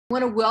I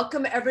want to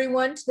welcome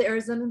everyone to the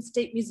Arizona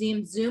State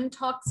Museum Zoom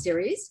Talk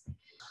series.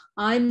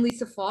 I'm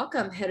Lisa Falk.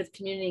 I'm head of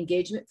community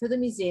engagement for the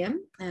museum,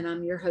 and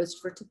I'm your host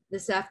for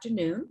this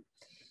afternoon.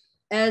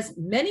 As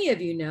many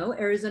of you know,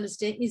 Arizona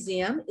State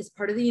Museum is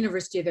part of the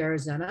University of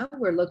Arizona.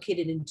 We're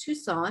located in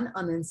Tucson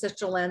on the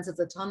ancestral lands of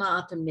the Tohono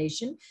O'odham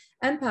Nation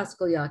and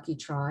Pascua Yaqui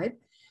tribe.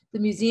 The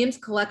museum's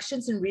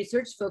collections and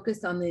research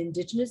focus on the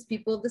indigenous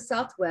people of the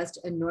Southwest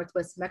and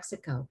Northwest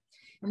Mexico.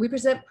 And we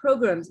present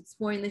programs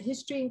exploring the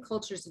history and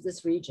cultures of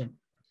this region.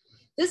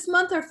 This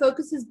month, our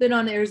focus has been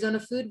on Arizona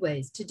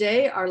foodways.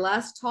 Today, our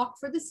last talk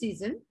for the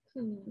season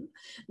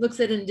looks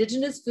at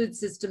indigenous food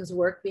systems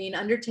work being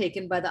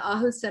undertaken by the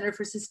Ajo Center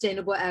for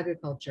Sustainable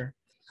Agriculture.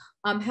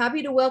 I'm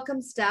happy to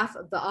welcome staff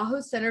of the Ajo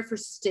Center for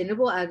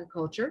Sustainable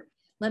Agriculture.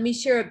 Let me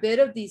share a bit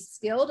of these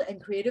skilled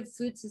and creative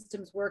food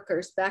systems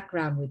workers'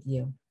 background with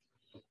you.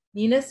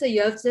 Nina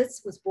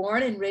Sajovec was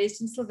born and raised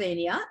in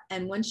Slovenia,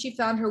 and when she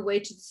found her way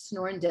to the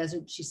Sonoran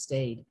Desert, she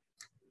stayed.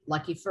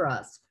 Lucky for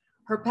us.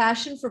 Her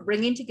passion for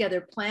bringing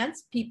together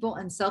plants, people,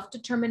 and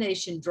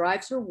self-determination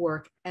drives her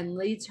work and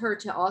led her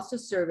to also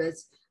serve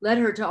as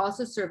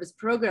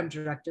program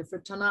director for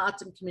Tohono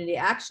O'odham Community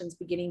Action's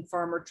Beginning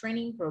Farmer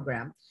Training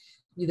Program,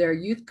 their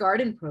youth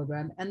garden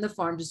program, and the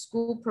farm to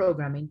school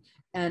programming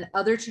and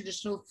other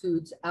traditional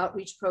foods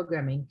outreach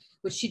programming,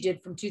 which she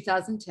did from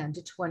 2010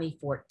 to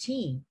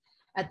 2014.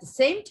 At the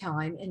same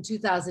time, in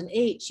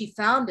 2008, she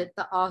founded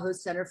the Ajo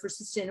Center for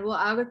Sustainable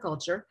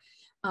Agriculture,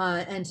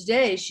 and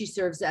today she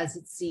serves as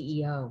its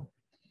CEO.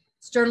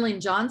 Sterling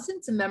Johnson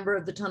is a member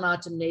of the Tohono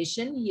O'odham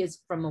Nation. He is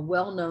from a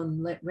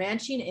well-known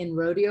ranching and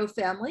rodeo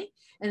family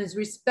and is a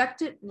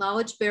respected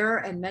knowledge bearer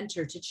and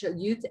mentor to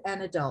youth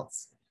and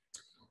adults.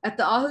 At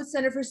the Ajo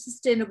Center for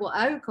Sustainable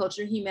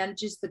Agriculture, he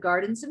manages the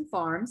gardens and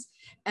farms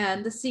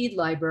and the seed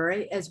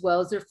library, as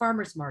well as their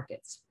farmers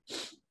markets.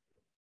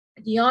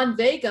 Dionne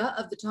Vega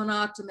of the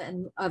Tohono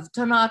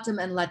O'odham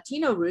and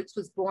Latino roots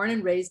was born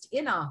and raised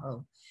in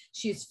Ajo.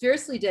 She is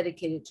fiercely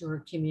dedicated to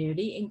her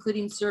community,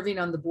 including serving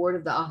on the board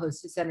of the Ajo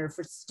Center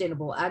for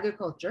Sustainable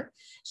Agriculture.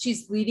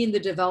 She's leading the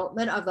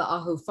development of the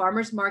Ajo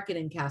Farmers Market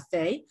and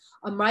Café,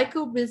 a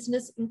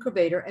micro-business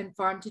incubator and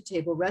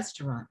farm-to-table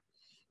restaurant.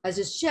 As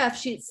a chef,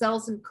 she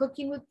excels in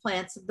cooking with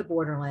plants of the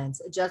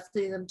borderlands,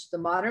 adjusting them to the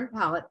modern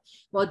palate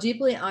while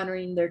deeply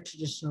honoring their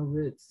traditional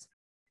roots.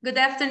 Good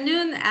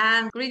afternoon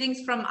and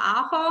greetings from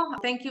Ajo.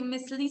 Thank you,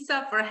 Miss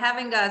Lisa, for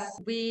having us.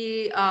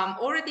 We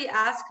already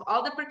asked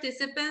all the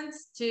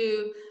participants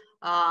to,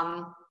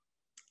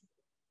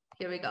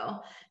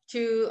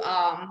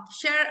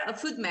 share a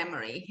food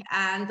memory.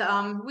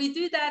 And we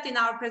do that in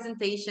our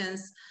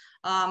presentations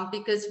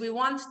because we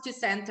want to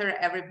center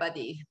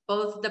everybody,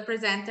 both the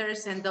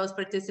presenters and those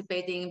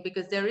participating,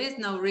 because there is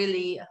no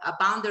really a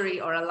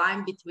boundary or a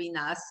line between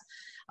us.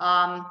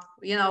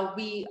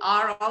 We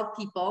are all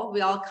people,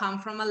 we all come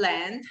from a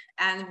land,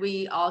 and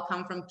we all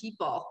come from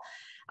people.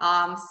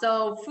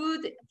 So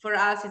food for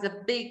us is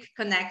a big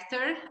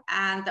connector.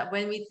 And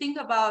when we think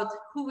about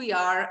who we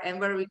are and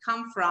where we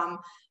come from,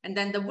 and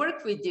then the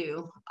work we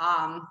do,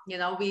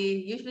 we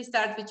usually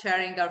start with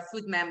sharing our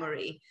food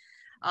memory.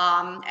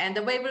 And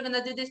the way we're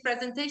gonna do this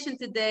presentation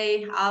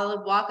today,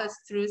 I'll walk us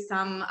through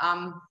some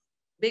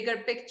bigger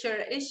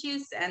picture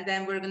issues, and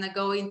then we're gonna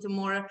go into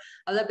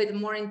a little bit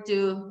more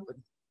into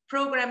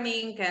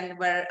programming, and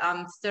where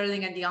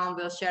Sterling and Dionne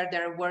will share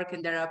their work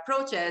and their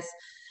approaches.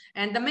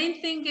 And the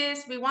main thing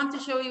is we want to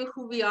show you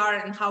who we are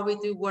and how we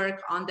do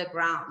work on the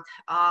ground.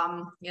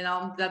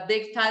 The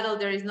big title,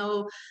 There Is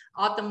No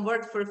Autumn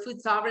Word for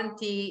Food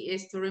Sovereignty,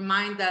 is to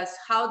remind us,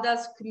 how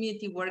does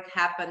community work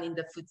happen in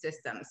the food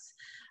systems?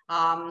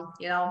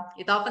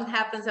 It often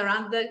happens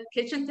around the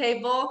kitchen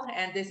table,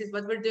 and this is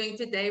what we're doing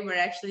today. We're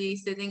actually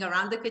sitting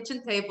around the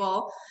kitchen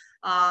table,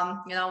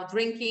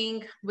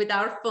 drinking with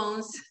our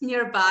phones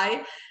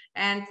nearby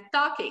and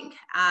talking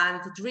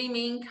and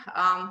dreaming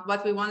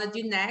what we want to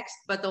do next,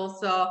 but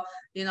also,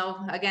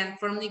 again,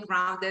 firmly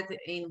grounded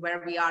in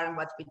where we are and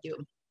what we do.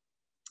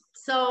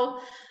 So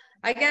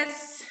I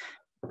guess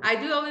I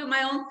do owe you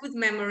my own food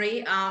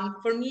memory.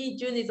 For me,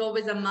 June is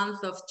always a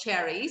month of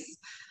cherries.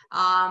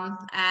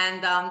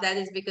 That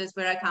is because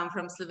where I come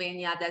from,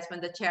 Slovenia, that's when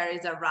the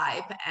cherries are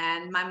ripe.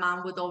 And my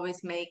mom would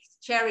always make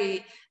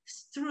cherry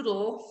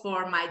strudel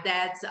for my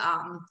dad's,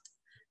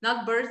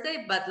 not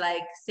birthday, but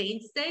like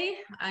Saint's Day.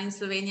 In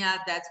Slovenia,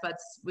 that's what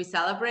we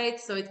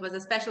celebrate. So it was a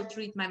special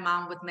treat my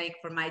mom would make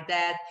for my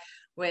dad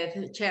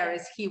with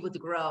cherries he would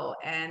grow.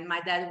 And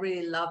my dad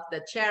really loved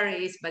the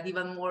cherries, but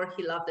even more,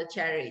 he loved the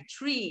cherry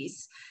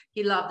trees.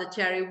 He loved the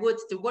cherry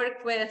woods to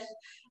work with.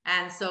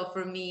 And so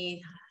for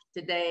me,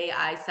 today,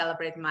 I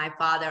celebrate my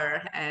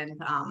father and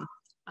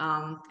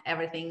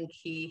everything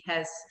he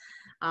has,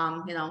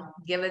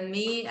 given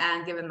me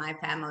and given my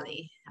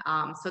family.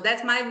 So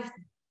that's my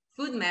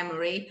food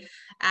memory.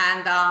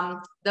 And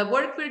the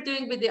work we're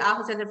doing with the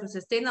Ajo Center for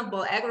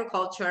Sustainable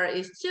Agriculture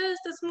is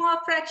just a small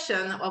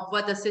fraction of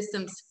what the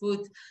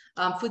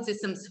food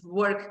systems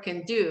work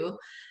can do.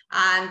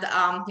 And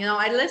you know,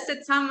 we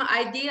listed some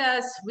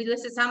ideas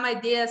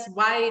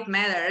why it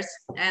matters,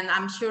 and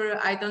I'm sure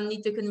I don't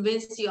need to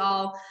convince you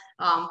all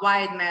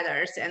why it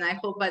matters. And I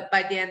hope that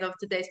by the end of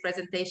today's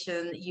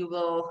presentation, you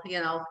will, you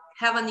know,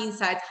 have an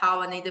insight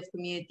how a Native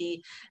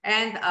community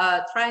and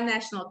a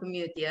tri-national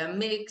community, a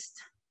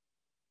mixed,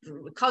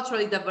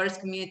 culturally diverse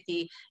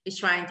community, is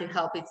trying to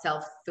help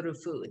itself through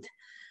food.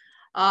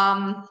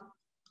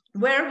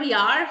 Where we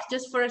are,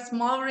 just for a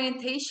small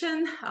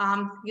orientation,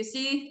 you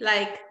see,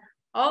 like,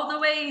 all the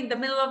way in the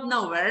middle of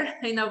nowhere,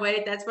 in a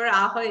way, that's where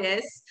Ajo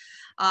is.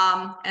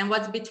 And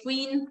what's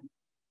between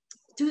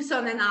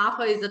Tucson and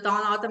Ajo is the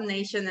Dawn Autumn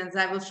Nation, as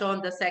I will show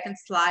on the second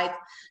slide.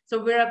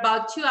 So we're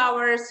about 2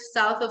 hours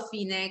south of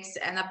Phoenix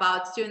and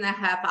about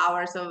 2.5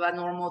 hours of a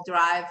normal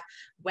drive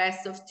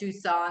west of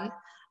Tucson.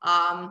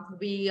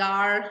 We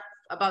are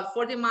about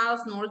 40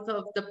 miles north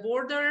of the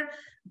border,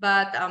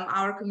 but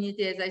our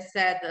community, as I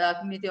said, the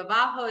community of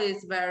Ajo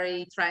is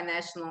very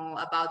tri-national,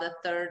 about a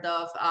third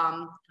of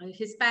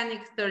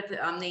Hispanic, third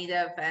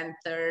Native, and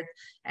third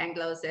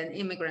Anglos and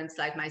immigrants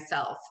like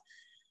myself.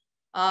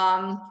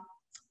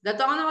 The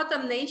Dawn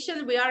Autumn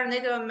Nation, we are a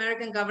Native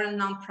American government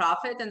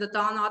nonprofit, and the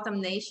Dawn Autumn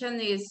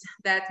Nation is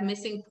that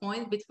missing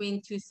point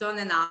between Tucson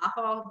and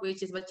Ajo,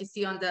 which is what you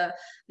see on the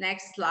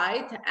next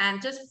slide.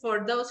 And just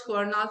for those who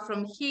are not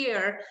from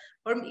here,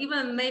 or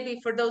even maybe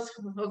for those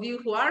of you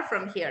who are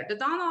from here, the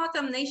Dawn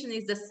Autumn Nation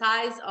is the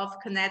size of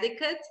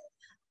Connecticut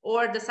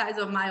or the size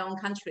of my own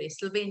country,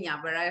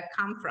 Slovenia, where I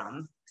come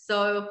from.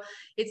 So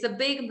it's a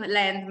big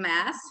land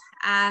mass,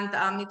 and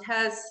it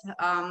has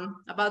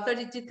about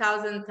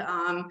 32,000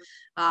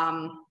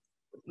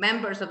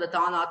 members of the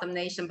Dawn Autumn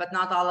Nation, but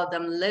not all of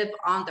them live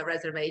on the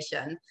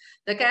reservation.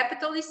 The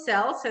capital is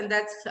Sells, and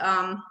that's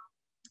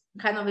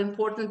kind of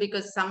important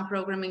because some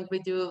programming we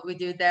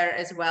do there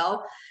as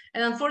well.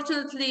 And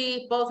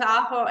unfortunately, both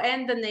Ajo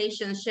and the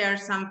nation share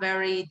some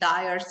very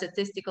dire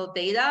statistical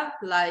data,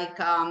 like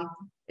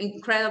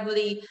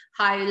incredibly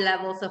high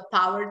levels of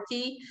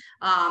poverty,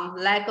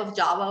 lack of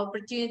job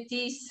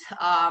opportunities,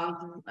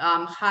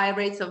 high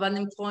rates of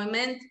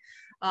unemployment.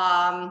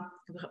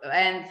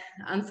 And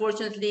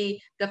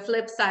unfortunately, the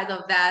flip side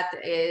of that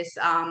is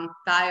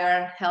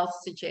dire health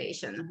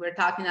situation. We're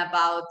talking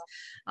about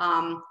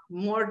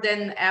more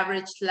than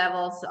average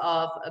levels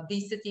of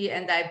obesity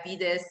and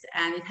diabetes,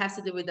 and it has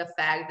to do with the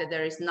fact that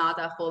there is not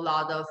a whole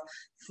lot of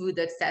food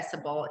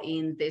accessible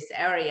in this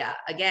area.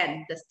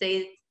 Again,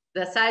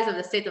 the size of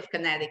the state of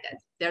Connecticut.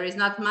 There is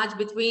not much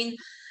between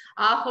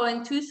Ajo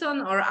and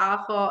Tucson, or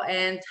Ajo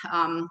and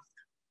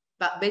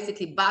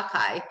basically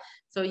Buckeye.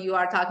 So you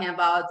are talking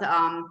about,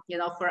 you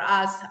know, for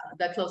us,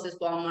 the closest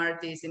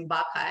Walmart is in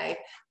Buckeye,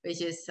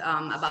 which is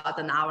about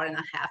an hour and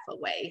a half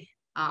away.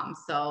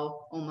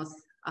 So almost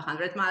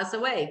 100 miles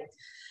away.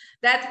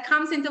 That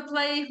comes into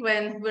play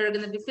when we're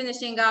going to be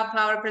finishing up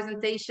our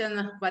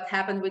presentation, what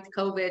happened with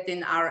COVID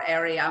in our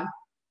area.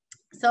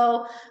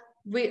 So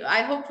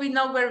I hope we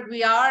know where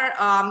we are.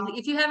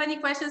 If you have any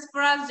questions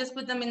for us, just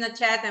put them in the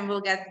chat and we'll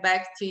get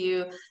back to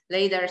you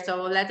later.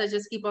 So let us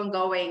just keep on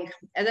going.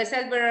 As I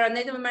said, we're a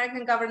Native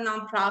American government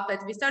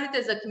nonprofit. We started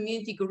as a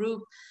community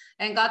group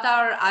and got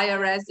our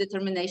IRS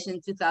determination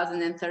in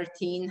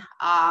 2013.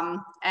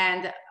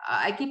 And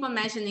I keep on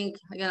mentioning,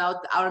 you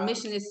know, our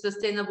mission is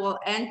sustainable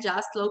and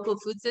just local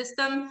food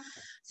system.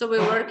 So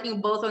we're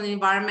working both on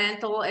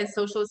environmental and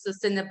social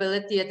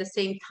sustainability at the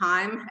same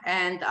time,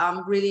 and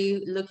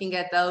really looking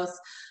at those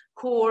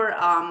core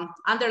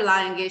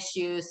underlying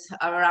issues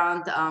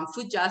around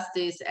food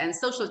justice and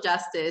social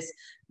justice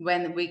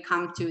when we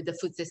come to the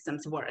food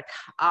systems work.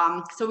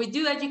 So we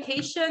do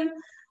education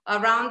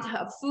around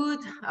food.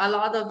 A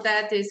lot of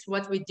that is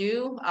what we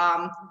do.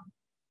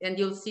 And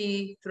you'll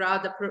see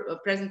throughout the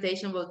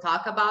presentation, we'll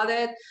talk about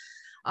it.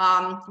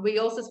 We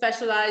also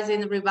specialize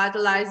in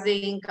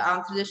revitalizing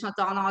traditional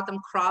dawn autumn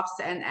crops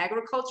and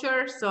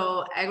agriculture.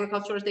 So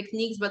agricultural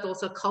techniques, but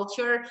also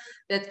culture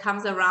that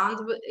comes around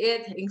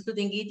it,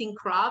 including eating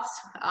crops.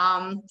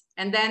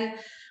 And then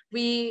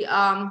we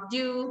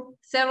do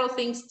several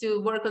things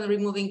to work on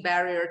removing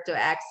barrier to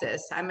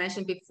access. I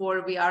mentioned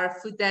before, we are a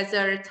food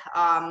desert,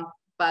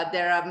 but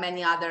there are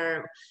many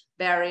other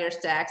barriers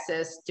to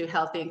access to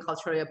healthy and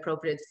culturally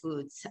appropriate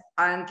foods.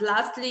 And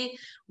lastly,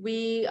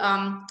 we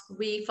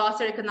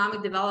foster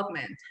economic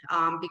development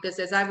because,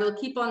 as I will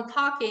keep on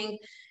talking,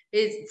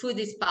 food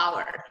is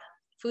power.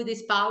 Food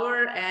is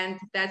power, and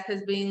that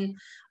has been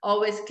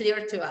always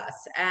clear to us.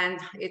 And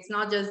it's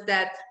not just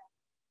that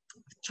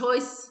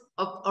choice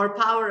or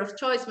power of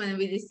choice when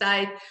we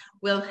decide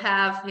we'll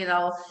have, you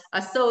know,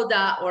 a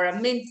soda or a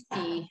mint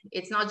tea.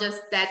 It's not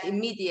just that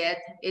immediate.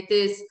 It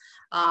is,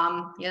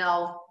 you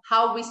know,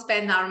 how we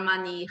spend our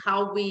money,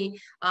 how we,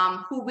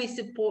 who we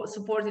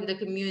support in the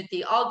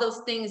community, all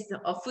those things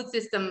of food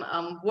system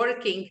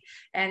working.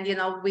 And, you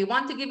know, we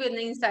want to give you an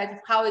insight of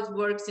how it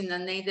works in the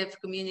Native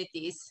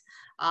communities.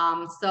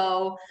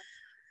 So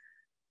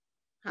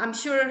I'm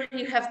sure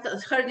you have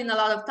heard in a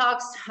lot of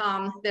talks,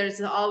 there's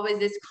always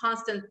this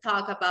constant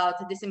talk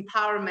about this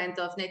empowerment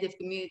of Native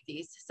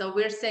communities. So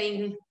we're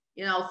saying,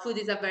 you know, food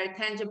is a very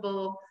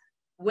tangible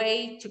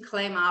way to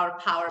claim our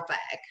power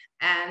back.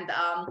 And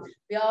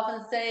we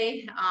often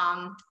say,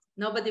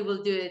 nobody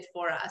will do it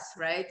for us,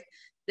 right?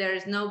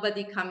 There's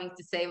nobody coming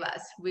to save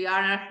us. We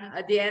are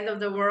at the end of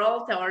the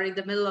world or in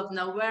the middle of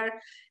nowhere,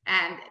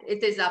 and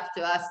it is up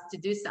to us to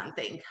do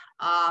something.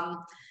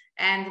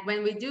 And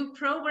when we do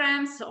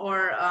programs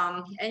or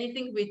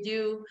anything we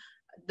do,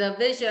 the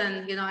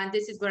vision, you know, and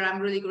this is where I'm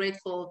really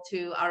grateful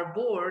to our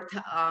board,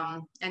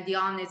 and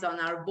Dionne is on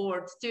our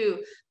board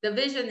too. The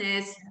vision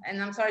is,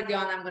 and I'm sorry,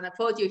 Dionne, I'm going to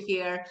quote you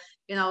here.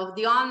 You know,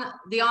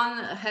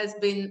 Dionne has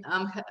been,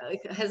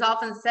 has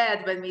often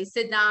said when we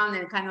sit down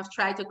and kind of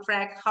try to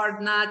crack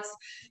hard nuts,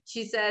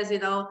 she says, you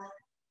know,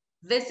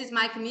 this is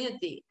my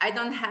community. I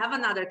don't have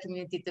another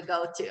community to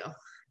go to.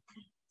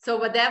 So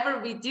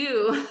whatever we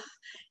do,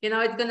 you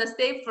know, it's gonna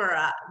stay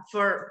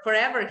for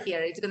forever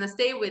here. It's gonna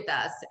stay with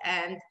us.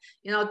 And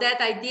you know,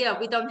 that idea,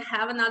 we don't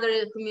have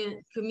another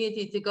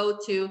community to go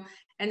to,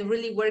 and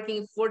really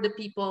working for the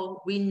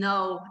people we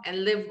know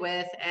and live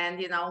with,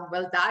 and you know,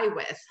 will die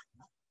with.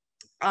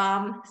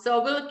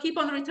 So we'll keep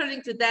on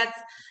returning to that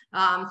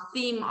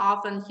theme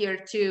often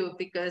here too,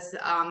 because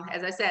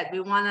as I said, we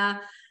wanna.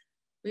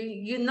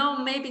 You know,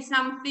 maybe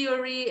some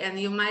theory, and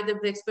you might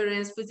have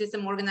experienced food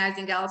system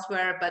organizing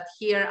elsewhere, but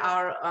here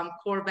our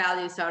core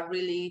values are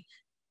really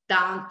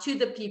down to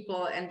the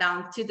people and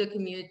down to the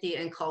community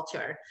and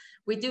culture.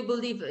 We do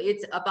believe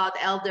it's about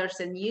elders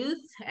and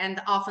youth,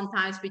 and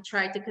oftentimes we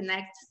try to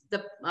connect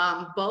the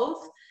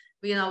both.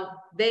 You know,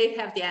 they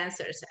have the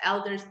answers.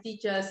 Elders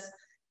teach us.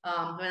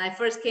 When I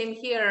first came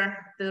here,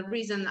 the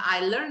reason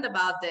I learned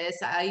about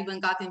this, I even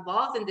got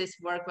involved in this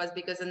work, was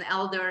because an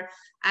elder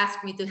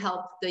asked me to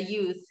help the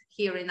youth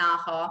here in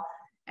Ajo.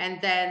 And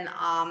then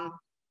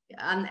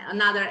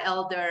another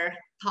elder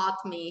taught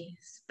me,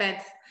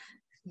 spent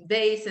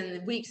days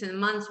and weeks and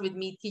months with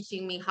me,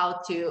 teaching me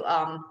how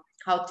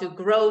to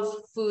grow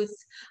foods,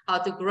 how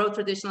to grow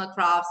traditional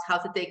crops, how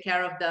to take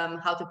care of them,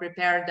 how to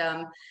prepare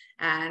them.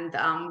 And,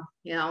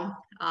 you know,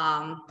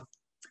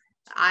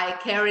 I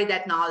carry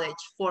that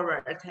knowledge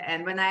forward.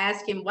 And when I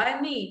asked him, why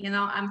me? You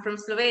know, I'm from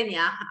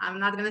Slovenia. I'm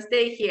not going to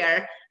stay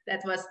here. That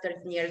was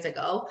 13 years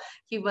ago.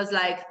 He was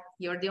like,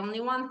 you're the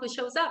only one who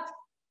shows up.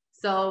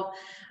 So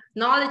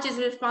knowledge is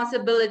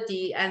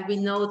responsibility, and we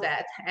know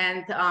that.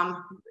 And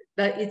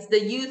it's the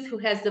youth who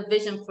has the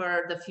vision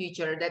for the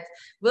future that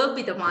will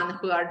be the one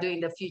who are doing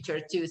the future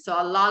too. So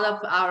a lot of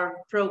our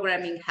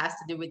programming has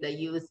to do with the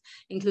youth,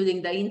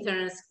 including the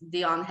interns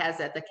Dionne has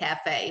at the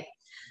Café,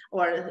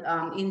 or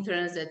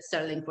interns that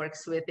Sterling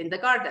works with in the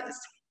gardens.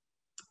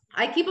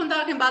 I keep on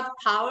talking about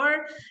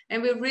power,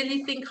 and we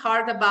really think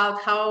hard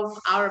about how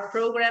our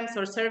programs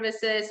or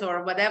services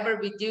or whatever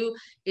we do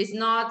is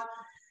not,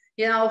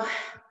 you know,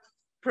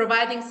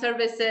 providing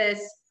services,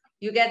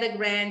 you get a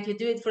grant, you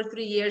do it for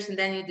 3 years, and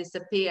then you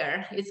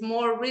disappear. It's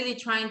more really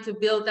trying to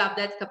build up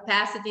that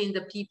capacity in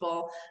the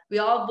people. We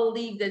all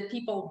believe that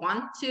people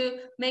want to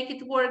make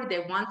it work. They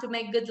want to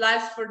make good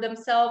lives for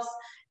themselves.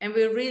 And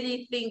we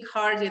really think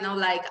hard, you know,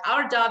 like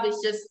our job is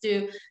just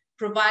to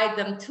provide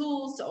them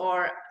tools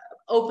or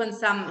open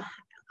some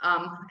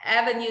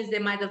avenues they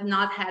might have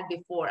not had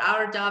before.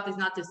 Our job is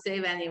not to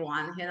save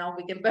anyone. You know,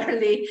 we can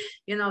barely,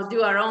 you know,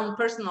 do our own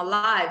personal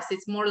lives.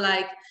 It's more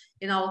like,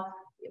 you know,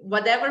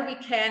 whatever we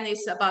can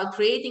is about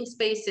creating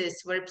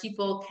spaces where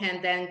people can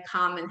then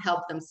come and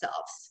help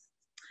themselves.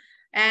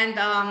 And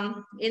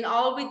in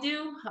all we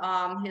do,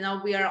 you know,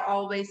 we are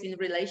always in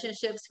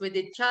relationships with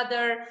each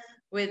other,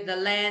 with the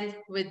land,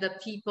 with the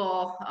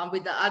people,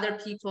 with the other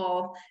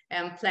people,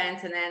 and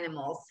plants and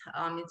animals.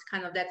 It's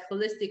kind of that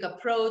holistic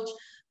approach.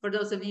 For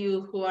those of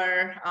you who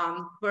are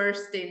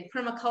versed in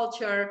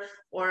permaculture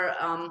or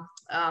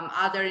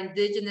other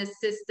indigenous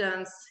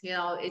systems, you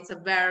know, it's a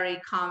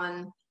very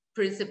common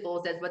principle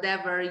that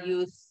whatever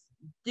you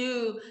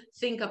do,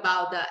 think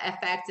about the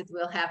effects it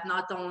will have,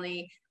 not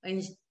only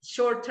in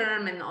short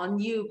term and on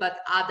you, but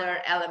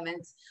other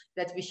elements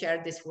that we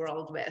share this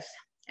world with.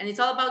 And it's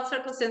all about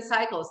circles and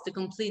cycles to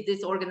complete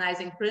these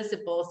organizing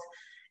principles.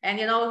 And,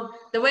 you know,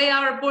 the way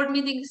our board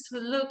meetings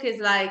look is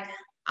like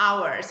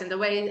hours, and the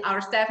way our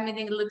staff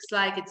meeting looks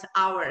like it's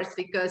hours,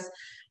 because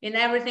in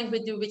everything we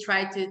do, we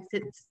try to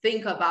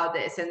think about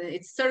this, and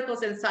it's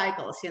circles and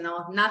cycles, you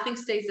know, nothing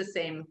stays the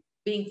same.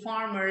 Being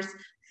farmers,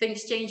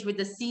 things change with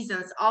the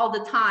seasons all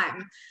the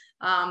time.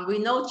 We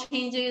know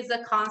change is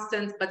a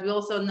constant, but we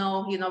also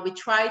know, you know, we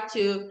try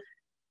to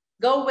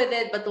go with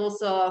it, but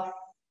also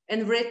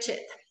enrich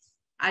it.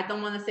 I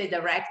don't want to say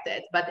direct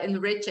it, but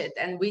enrich it.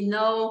 And we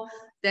know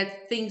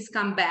that things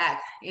come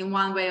back in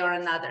one way or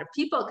another.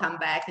 People come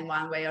back in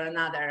one way or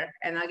another.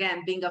 And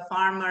again, being a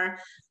farmer,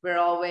 we're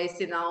always,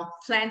 you know,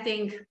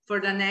 planting for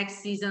the next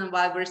season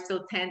while we're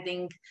still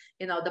tending,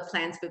 you know, the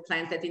plants we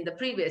planted in the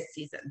previous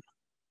season.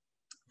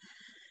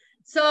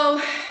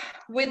 So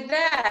with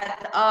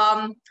that,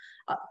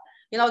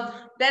 you know,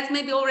 that's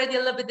maybe already a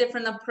little bit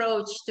different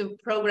approach to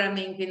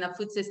programming in a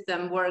food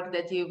system work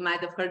that you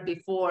might have heard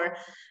before.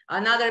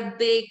 Another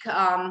big,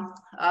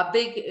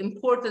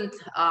 important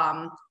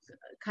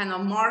kind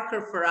of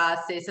marker for us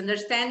is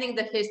understanding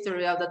the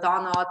history of the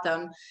dawn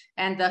autumn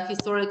and the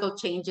historical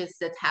changes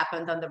that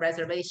happened on the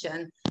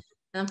reservation.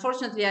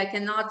 Unfortunately, I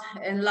cannot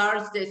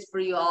enlarge this for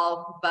you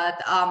all,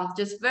 but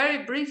just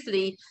very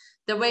briefly,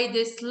 the way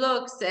this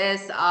looks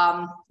is,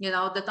 you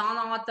know, the dawn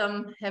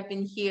autumn have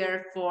been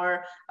here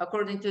for,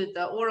 according to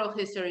the oral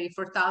history,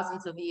 for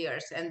thousands of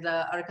years, and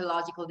the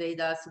archaeological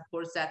data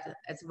supports that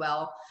as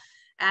well.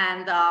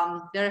 And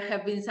there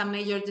have been some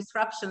major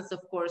disruptions, of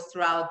course,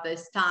 throughout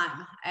this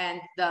time.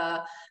 And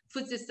the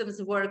food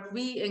systems work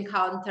we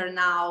encounter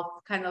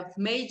now, kind of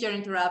major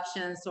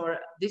interruptions or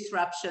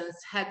disruptions,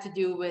 had to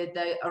do with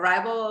the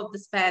arrival of the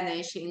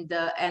Spanish in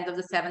the end of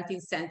the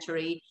 17th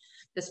century,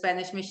 the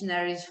Spanish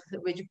missionaries,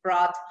 which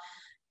brought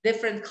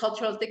different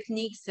cultural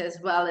techniques as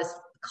well as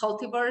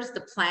cultivars,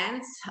 the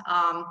plants,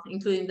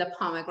 including the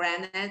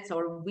pomegranates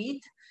or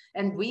wheat.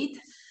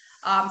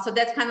 So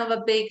that's kind of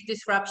a big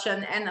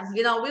disruption. And,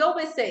 you know, we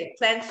always say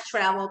plants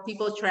travel,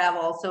 people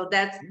travel. So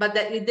but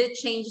it did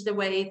change the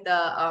way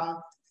the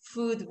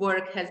food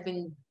work has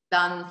been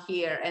done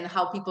here, and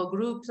how people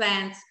grew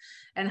plants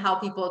and how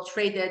people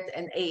traded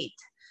and ate.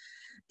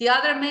 The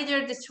other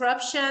major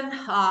disruption,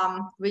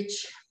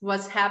 which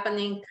was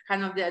happening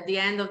kind of at the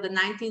end of the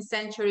 19th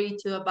century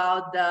to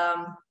about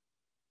the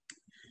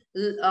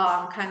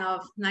kind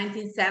of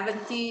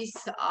 1970s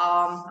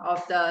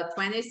of the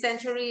 20th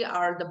century,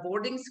 are the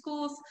boarding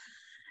schools.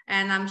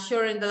 And I'm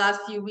sure in the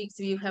last few weeks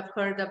you have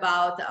heard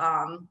about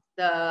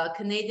the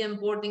Canadian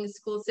boarding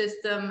school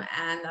system,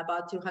 and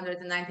about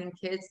 219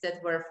 kids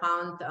that were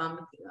found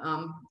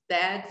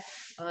dead,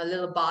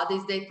 little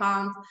bodies they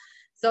found.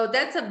 So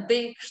that's a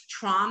big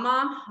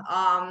trauma,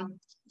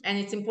 and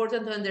it's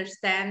important to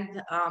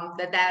understand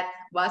that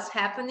was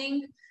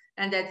happening,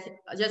 and that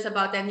just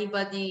about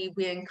anybody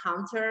we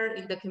encounter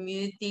in the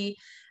community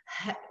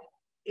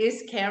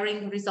is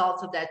carrying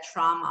results of that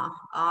trauma.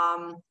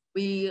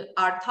 We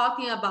are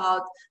talking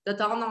about the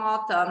dawn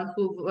autumn,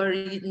 who were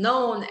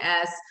known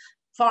as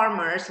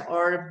farmers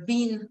or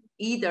bean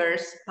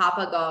eaters.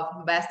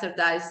 Papagov,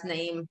 bastardized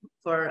name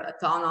for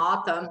dawn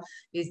autumn,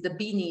 is the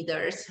bean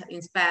eaters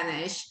in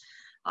Spanish.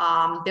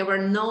 They were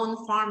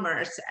known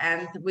farmers,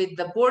 and with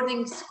the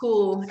boarding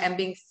school and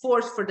being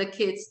forced for the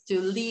kids to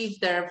leave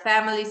their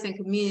families and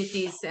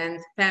communities and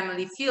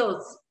family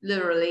fields,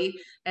 literally,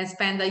 and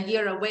spend a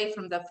year away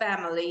from the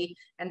family,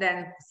 and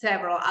then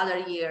several other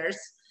years,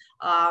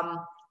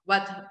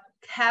 what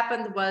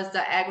happened was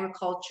the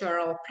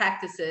agricultural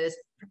practices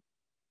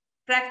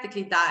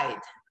practically died.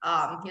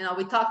 You know,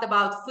 we talked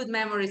about food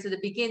memories at the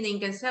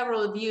beginning, and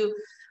several of you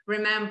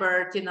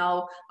remembered, you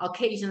know,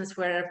 occasions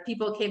where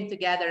people came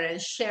together and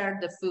shared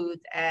the food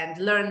and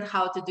learned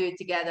how to do it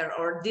together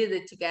or did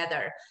it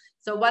together.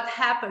 So what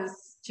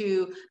happens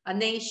to a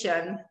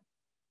nation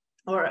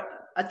or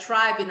a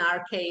tribe in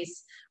our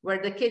case,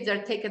 where the kids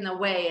are taken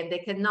away and they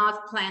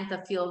cannot plant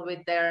a field with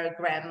their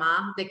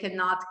grandma, they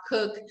cannot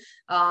cook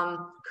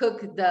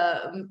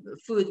the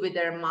food with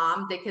their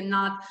mom, they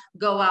cannot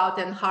go out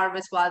and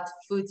harvest wild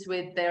foods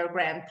with their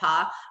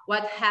grandpa?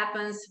 What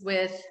happens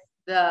with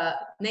the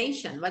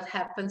nation? What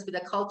happens with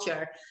the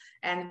culture?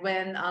 And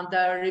when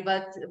the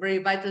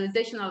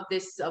revitalization of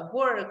this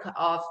work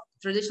of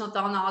traditional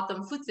dawn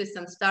autumn food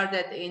system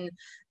started in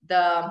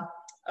the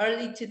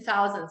early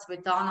 2000s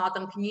with Dawn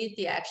Autumn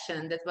Community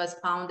Action, that was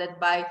founded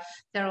by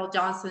Terrell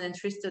Johnson and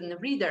Tristan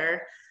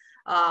Reeder,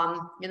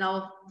 you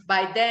know,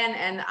 by then,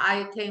 and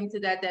I came to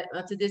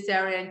this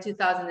area in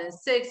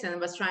 2006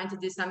 and was trying to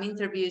do some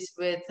interviews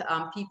with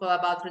people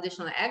about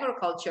traditional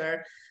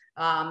agriculture.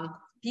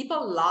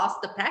 People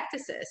lost the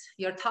practices.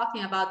 You're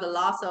talking about the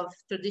loss of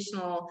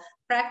traditional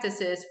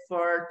practices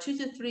for 2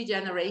 to 3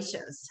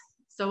 generations.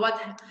 So what,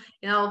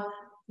 you know,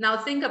 now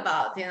think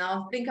about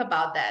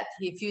that.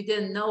 If you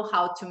didn't know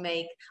how to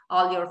make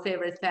all your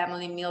favorite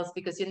family meals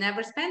because you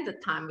never spent the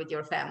time with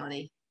your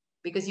family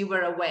because you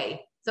were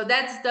away. So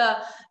that's the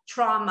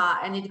trauma,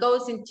 and it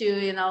goes into,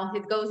 you know,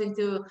 it goes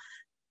into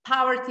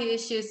poverty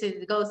issues,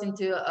 it goes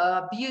into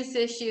abuse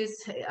issues,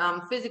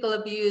 physical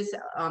abuse,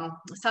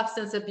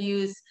 substance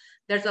abuse.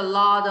 There's a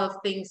lot of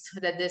things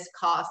that this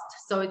cost.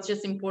 So it's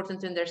just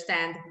important to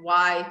understand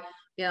why,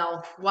 you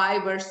know, why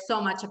we're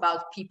so much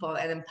about people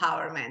and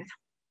empowerment.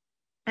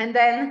 And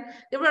then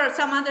there were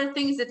some other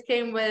things that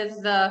came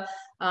with the,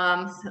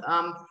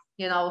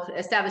 you know,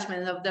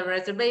 establishment of the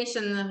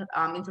reservation,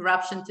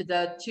 interruption to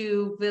the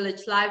 2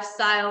 village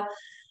lifestyle.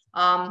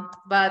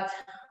 But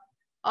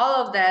all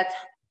of that,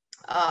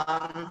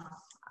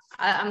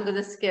 I'm going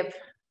to skip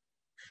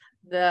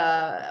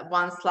the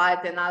one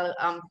slide, and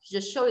I'll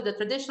just show you the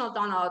traditional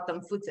dawn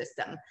autumn food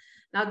system.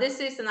 Now, this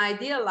is an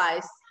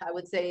idealized, I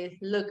would say,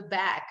 look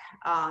back.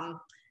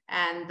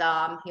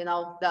 You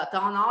know, the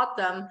dawn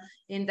autumn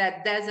in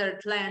that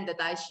desert land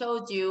that I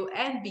showed you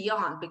and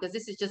beyond, because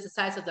this is just the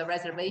size of the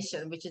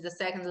reservation, which is the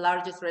 2nd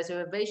largest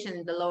reservation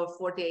in the lower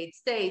 48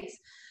 states.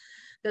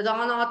 The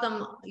dawn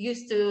autumn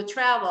used to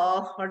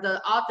travel, or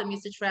the autumn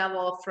used to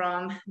travel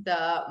from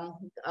the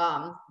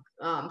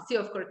Sea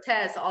of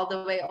Cortez all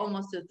the way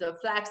almost to the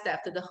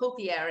Flagstaff, to the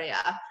Hopi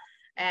area,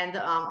 and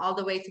all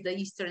the way to the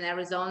eastern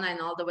Arizona and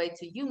all the way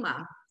to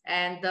Yuma.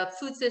 And the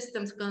food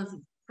systems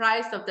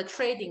comprised of the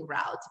trading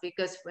routes,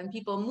 because when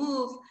people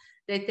move,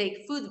 they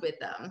take food with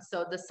them.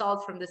 So the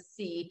salt from the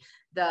sea,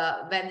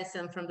 the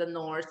venison from the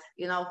north,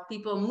 you know,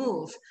 people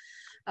move.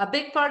 A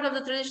big part of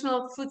the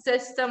traditional food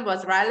system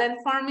was ryeland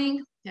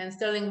farming, and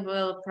Sterling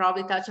will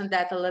probably touch on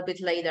that a little bit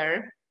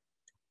later.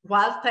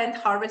 Wild plant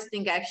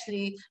harvesting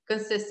actually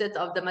consisted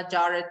of the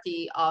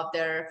majority of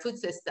their food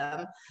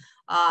system.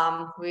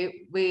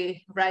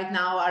 We right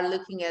now are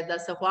looking at the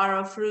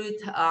saguaro fruit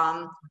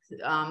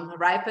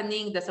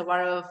ripening. The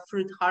saguaro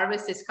fruit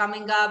harvest is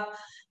coming up.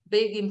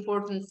 Big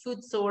important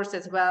food source,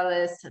 as well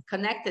as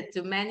connected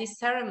to many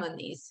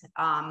ceremonies.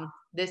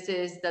 This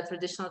is the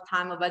traditional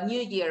time of a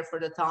new year for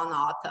the dawn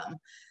autumn,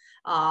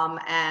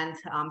 and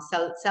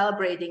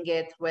celebrating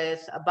it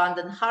with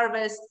abundant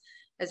harvest,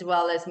 as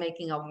well as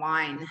making a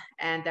wine.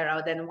 And there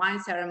are then wine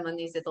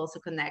ceremonies that also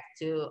connect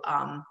to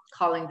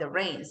calling the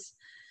rains.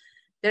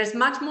 There's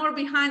much more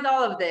behind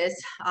all of this,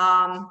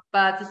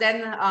 but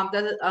then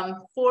the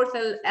fourth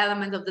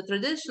element of the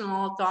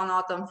traditional dawn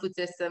autumn food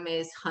system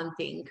is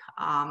hunting,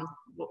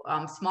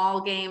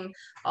 small game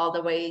all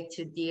the way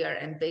to deer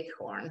and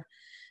bighorn.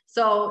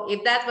 So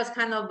if that was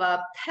kind of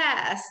a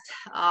past,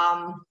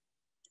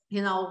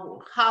 you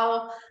know,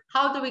 how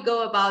do we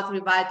go about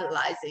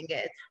revitalizing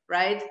it,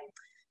 right?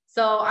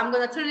 So I'm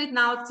going to turn it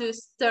now to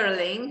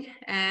Sterling,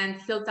 and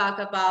he'll talk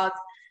about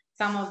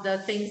some of the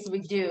things we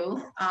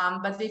do.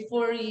 But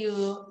before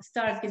you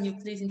start, can you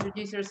please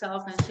introduce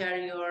yourself and share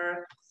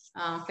your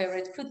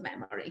favorite food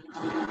memory?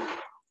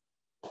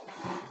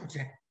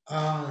 Okay.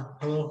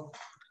 Hello.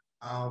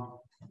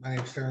 My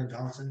name is Sterling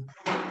Johnson.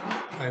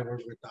 I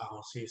work with the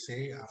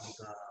CSA. I'm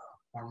the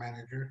farm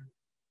manager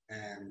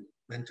and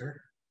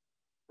mentor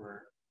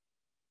for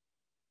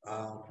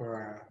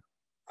CSA.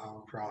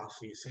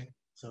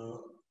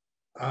 So,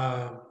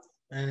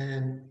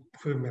 and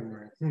food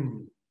memory.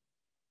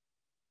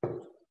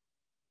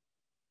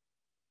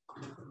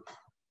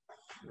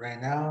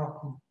 Right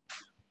now,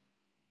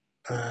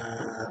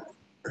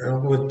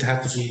 it would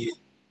have to be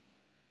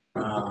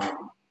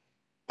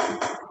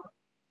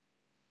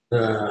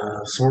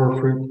the sword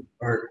fruit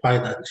or pie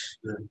Dutch.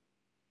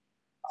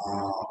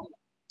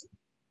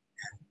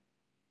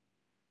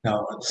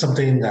 No, it's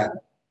something that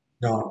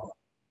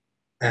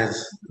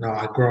as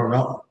I've grown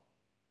up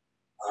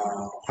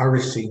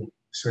harvesting,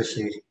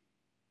 especially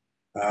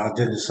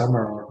during the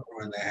summer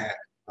when they had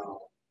a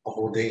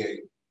whole day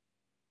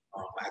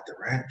at the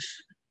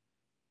ranch.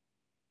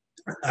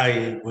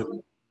 I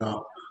would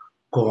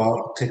go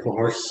out, take a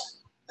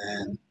horse,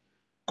 and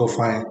go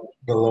find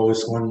the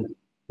lowest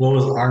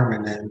arm,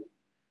 and then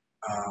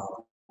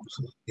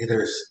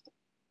either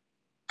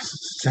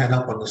stand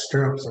up on the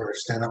stirrups or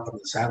stand up on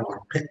the saddle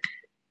and pick.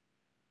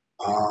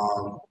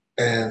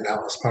 And that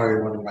was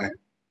probably one of my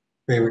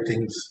favorite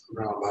things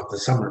about the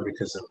summer,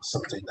 because it was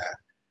something that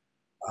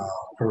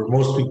for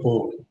most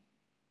people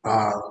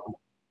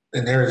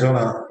in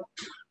Arizona,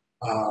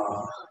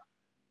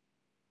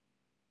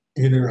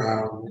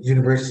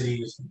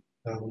 universities,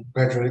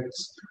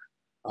 graduates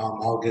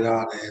all get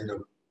out in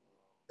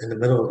the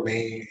middle of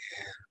May, and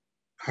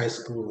high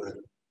school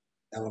and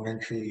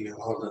elementary,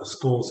 all the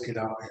schools get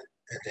out at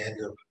the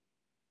end of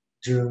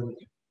June,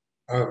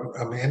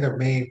 or end of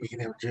May,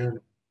 beginning of June.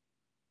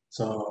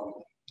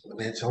 So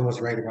it's almost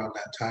right around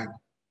that time.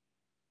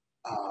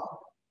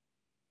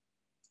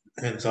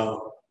 And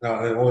so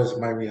it always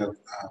reminds me of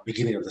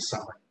beginning of the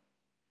summer.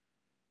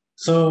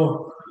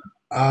 So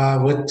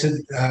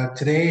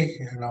today,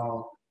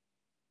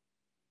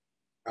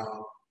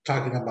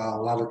 talking about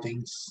a lot of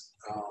things,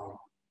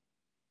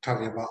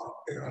 talking about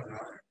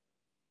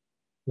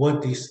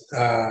what these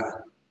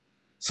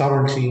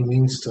sovereignty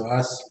means to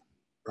us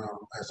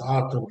as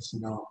Automs,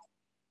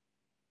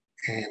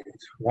 and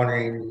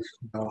wondering,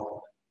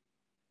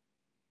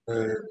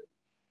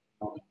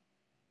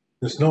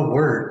 there's no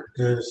word.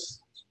 There's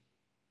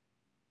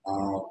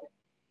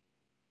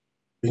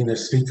being a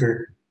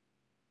speaker.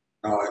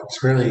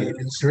 It's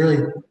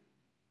really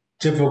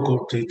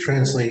difficult to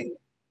translate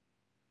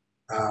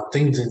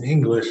things in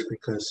English,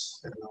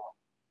 because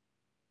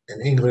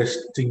in English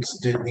things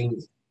did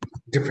mean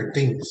different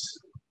things,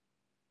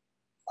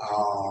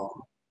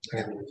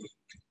 and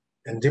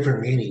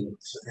different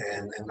meanings.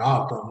 And in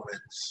Autumn,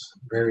 it's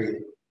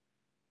very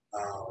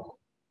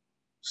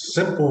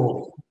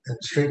simple and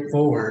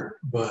straightforward,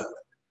 but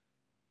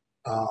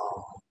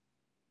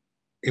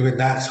even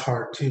that's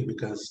hard too,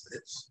 because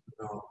it's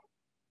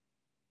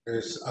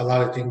there's a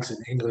lot of things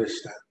in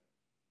English that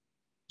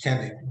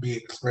can't be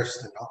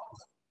expressed in Autumn.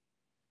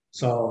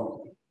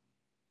 So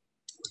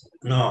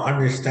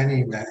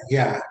understanding that,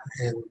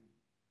 in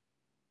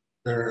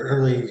the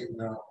early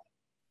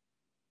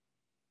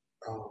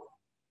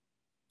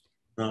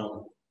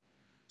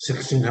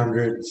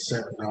 1600s,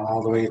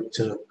 all the way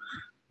to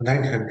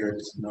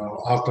 900s,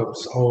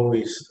 Autumn's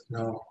always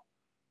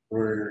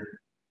were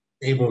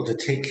able to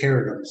take care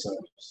of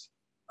themselves,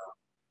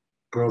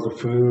 grow the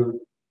food,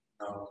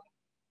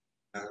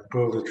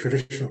 grow the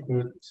traditional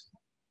foods,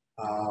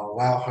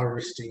 wild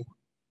harvesting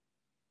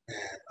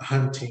and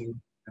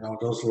hunting.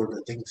 Those were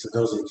the things.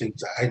 Those are the things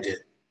that I did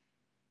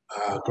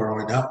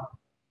growing up.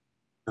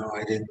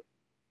 I didn't.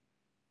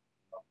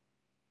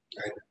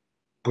 I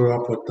grew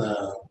up with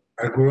the.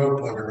 I grew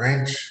up on a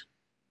ranch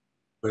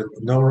with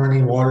no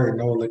running water and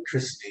no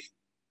electricity,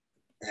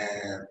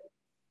 and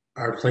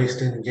our place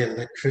didn't get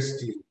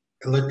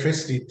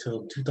electricity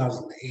till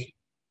 2008.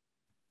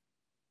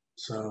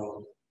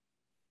 So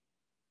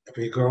I've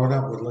been growing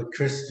up with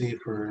electricity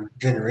for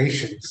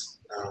generations.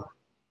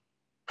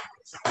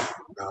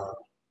 No,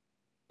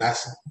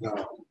 that's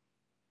no.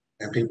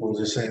 And people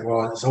just say,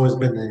 well, it's always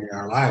been in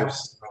our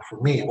lives. For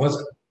me, it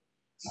wasn't.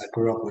 I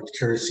grew up with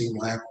kerosene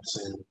lamps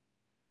and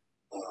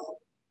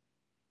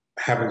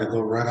having to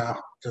go run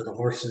out to the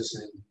horses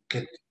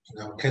and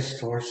catch the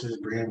horses,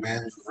 bring them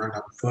in, run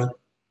on foot.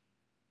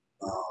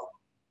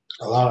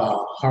 A lot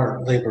of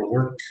hard labor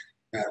work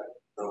that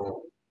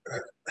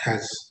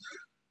has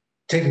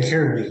taken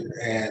care of me.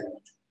 And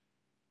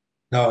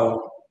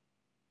no,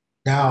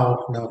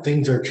 now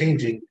things are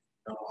changing.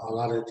 A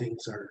lot of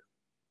things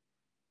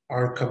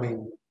are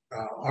coming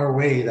our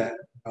way that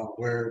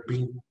we're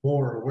being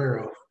more aware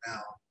of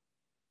now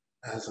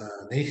as a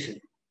nation,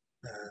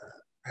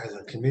 as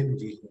a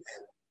community,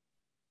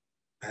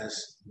 and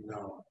as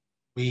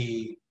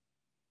we,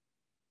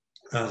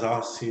 as I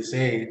also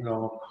say,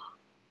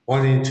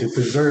 wanting to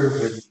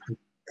preserve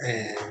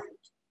and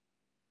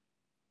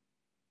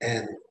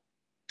and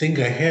think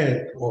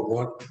ahead of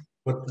what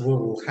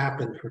will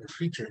happen for the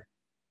future.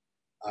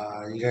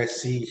 You guys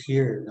see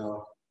here,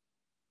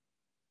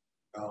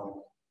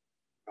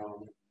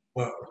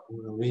 what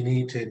we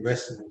need to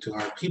invest into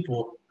our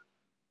people,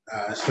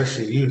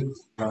 especially youth.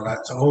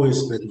 That's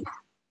always been,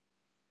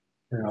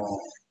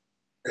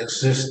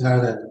 it's just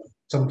not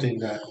something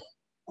that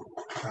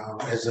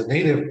as a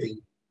native thing.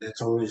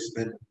 It's always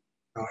been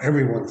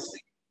everyone's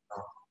thing.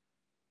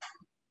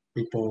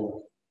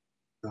 People,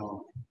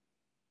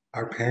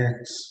 our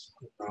parents,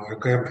 our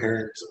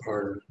grandparents,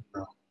 or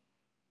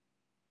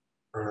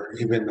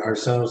even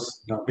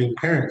ourselves, being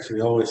parents,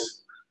 we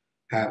always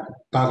have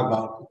thought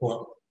about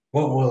what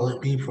will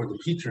it be for the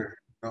future.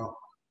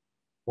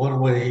 What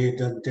would he have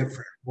done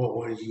different? What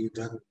would he have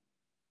done?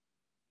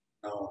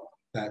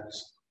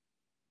 That's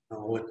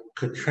what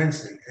could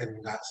translate,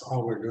 and that's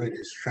all we're doing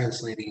is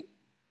translating,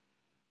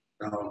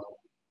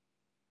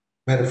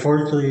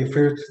 metaphorically,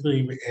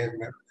 figuratively,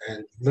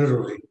 and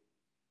literally.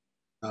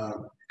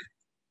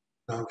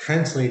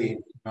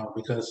 Translating,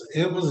 because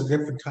it was a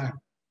different time.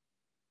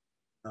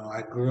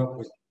 I grew up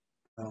with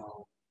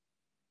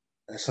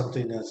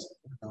something that's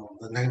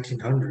the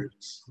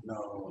 1900s,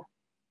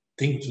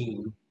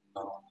 thinking,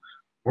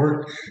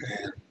 work,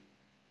 and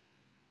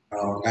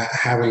not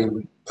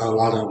having a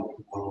lot of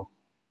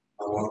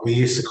what we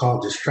used to call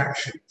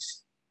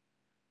distractions,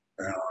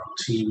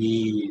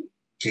 TV,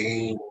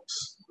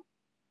 games,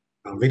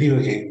 video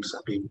games.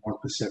 I'll be more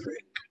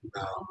specific.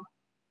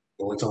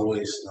 It's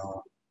always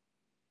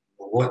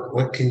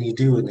what can you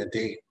do in a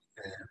day?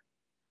 And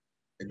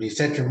if you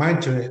set your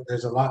mind to it,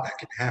 there's a lot that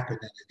can happen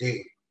in a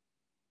day.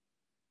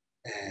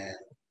 And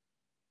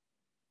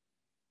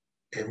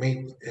it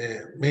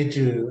made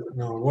you,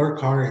 work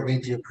hard. It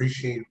made you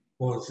appreciate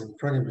what's in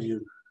front of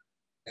you,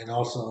 and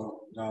also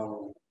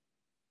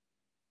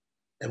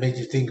it made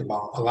you think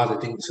about a lot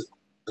of things in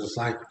this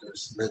life.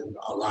 There's been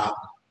a lot,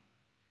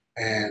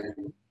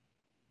 and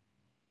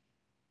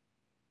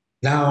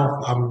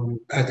now I'm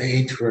at the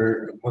age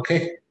where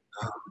okay,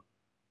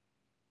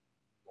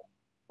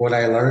 what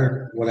I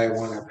learned, what I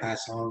want to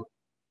pass on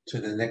to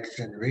the next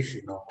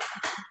generation.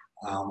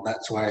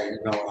 That's why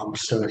I'm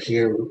still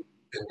here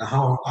in the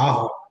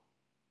Aho.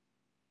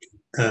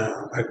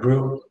 I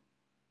grew up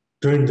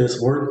doing this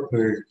work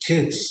with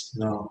kids,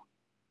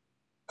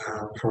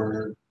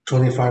 for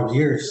 25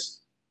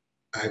 years.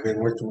 I've been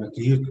working with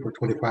youth for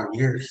 25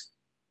 years.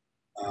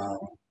 Um,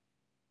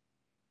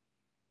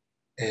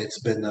 it's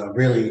been a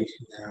really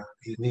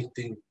unique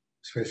thing,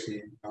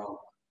 especially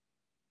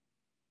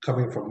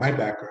coming from my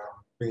background,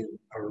 being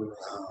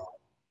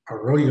a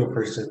rodeo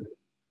person,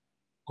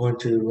 going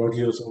to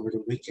rodeos over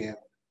the weekend,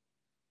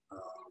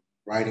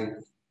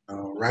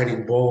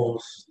 riding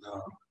bulls.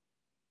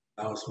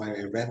 That was my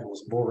event,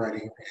 was bull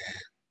riding, and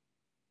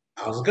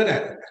I was good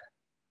at it.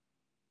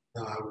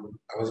 I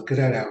was good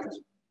at it.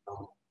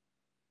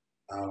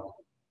 Um,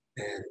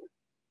 and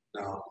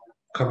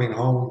coming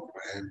home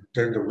and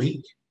during the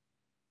week,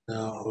 it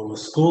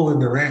was school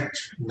and the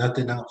ranch,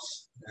 nothing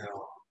else.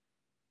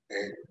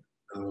 And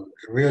it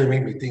really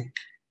made me think.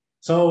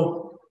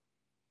 So,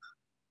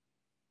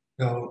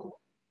 now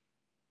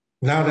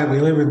that we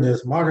live in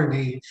this modern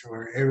age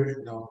where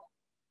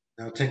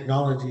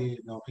technology,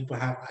 people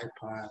have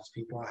iPods,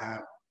 people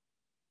have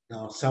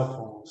cell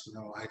phones.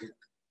 I did.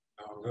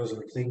 Those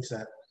are things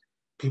that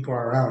people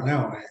are around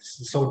now, and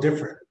it's so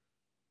different.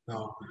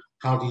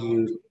 How do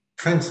you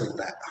translate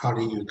that? How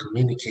do you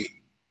communicate?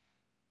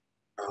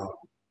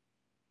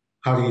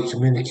 how do you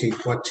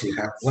communicate what you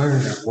have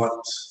learned and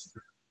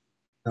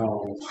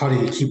how do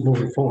you keep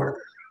moving forward?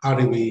 How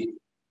do we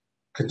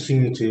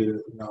continue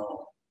to,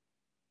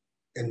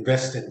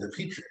 invest in the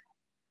future?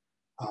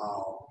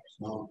 So,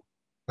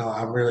 no,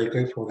 I'm really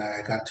grateful that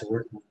I got to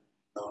work with,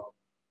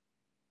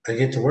 I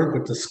get to work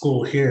with the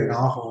school here in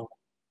Aho,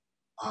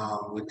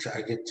 which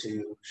I get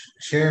to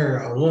share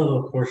a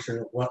little portion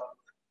of what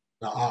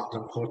the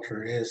Octum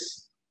culture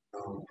is,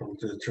 from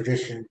the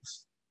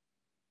traditions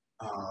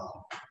uh,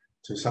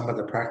 to some of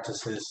the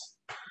practices.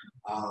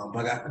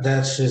 But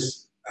that's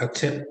just a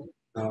tip,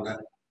 that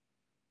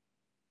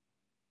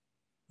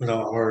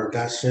or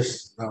that's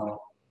just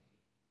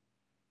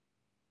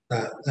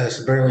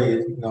that's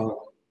barely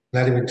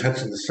not even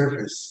touching the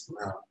surface.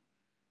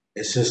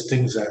 It's just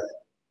things that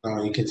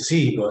you can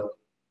see, but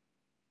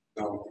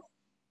um,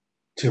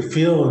 to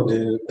feel and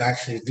to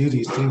actually do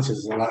these things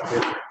is a lot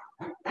different.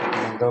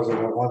 And those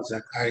are the ones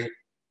that I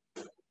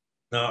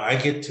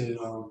get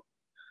to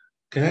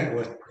connect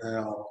with.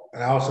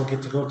 And I also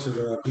get to go to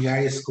the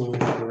BIA school,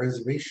 the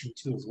reservation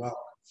too, as well.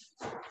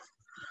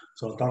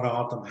 So Donna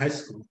Alton High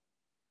School,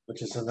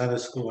 which is another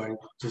school I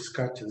just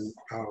got to,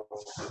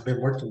 I've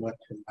been working with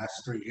for the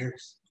last 3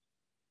 years.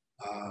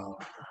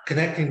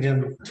 Connecting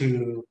them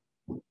to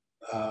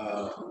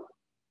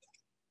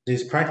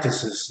these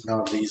practices,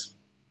 these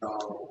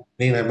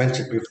things I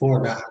mentioned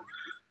before,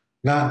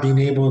 not being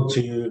able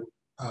to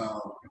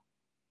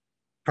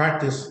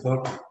practice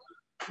what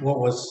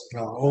was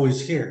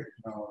always here,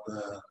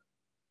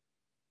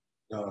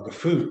 the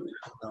food,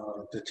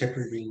 the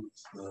chipper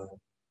beans, the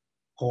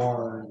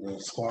corn, the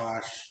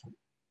squash,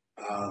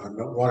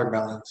 the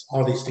watermelons,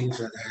 all these things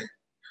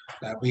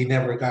that we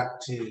never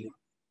got to,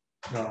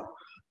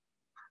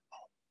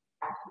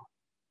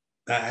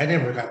 that I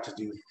never got to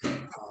do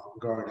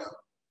growing up.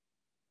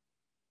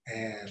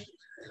 And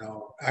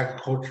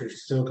agriculture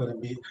is still going to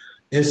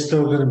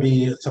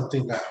be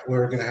something that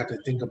we're going to have to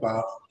think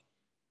about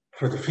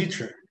for the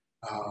future,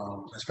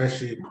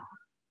 especially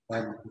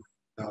when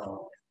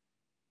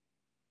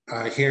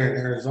here in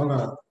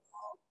Arizona,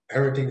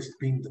 everything's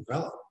being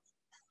developed.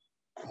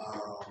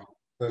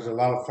 There's a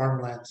lot of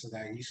farmlands that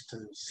I used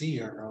to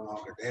see are no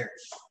longer there.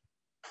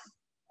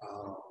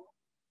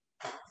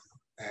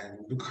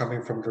 And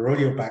coming from the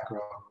rodeo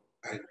background,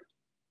 I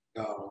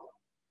know,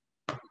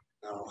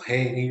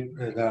 hay,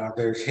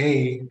 there's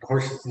hay, the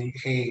horses need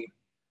hay,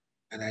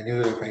 and I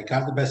knew that if I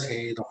got the best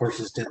hay, the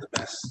horses did the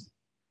best.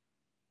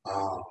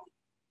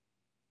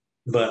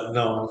 But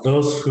no,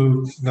 those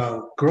foods,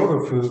 grow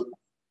the food,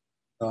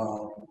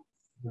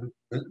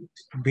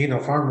 being a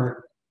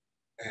farmer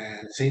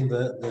and seeing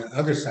the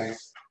other side,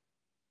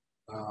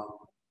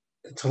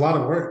 it's a lot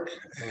of work,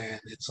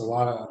 and it's a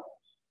lot of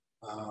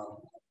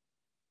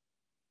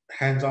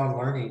hands-on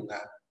learning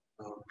that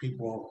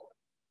people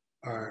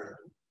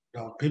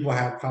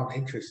have found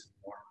interest in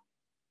more.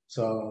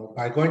 So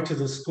by going to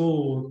the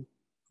school,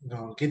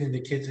 getting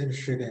the kids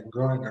interested in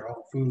growing their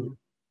own food,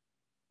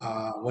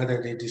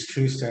 whether they just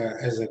choose to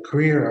as a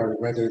career or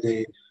whether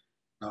they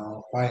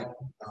find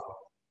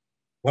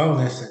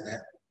wellness in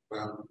it,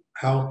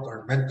 health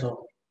or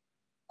mental,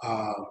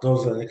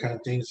 those are the kind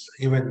of things,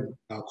 even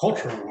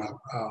cultural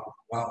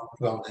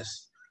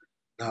wellness,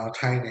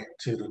 tying it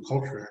to the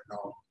culture,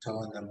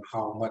 telling them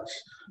how much,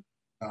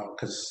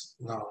 because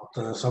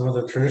some of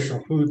the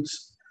traditional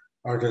foods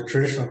or the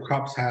traditional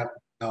crops have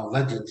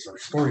legends or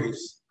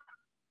stories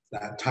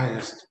that tie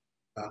us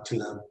to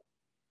them.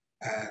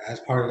 As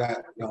part of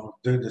that,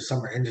 doing the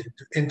summer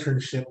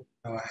internship,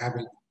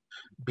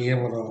 being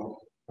able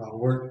to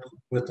work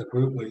with a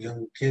group of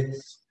young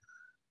kids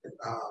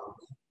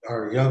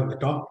or young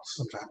adults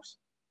sometimes,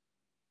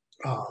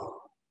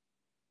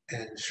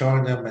 and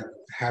showing them and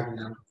having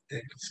them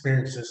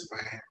experience this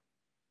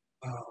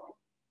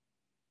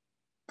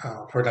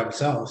for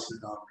themselves.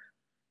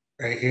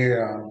 Right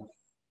here,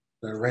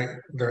 the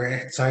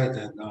right side,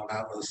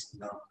 that was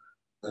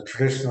the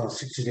traditional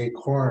 60-day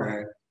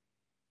corn,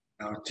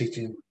 and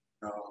teaching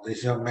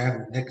this young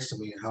man next to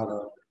me how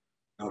to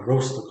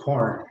roast the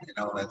corn.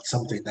 That's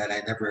something that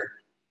I never,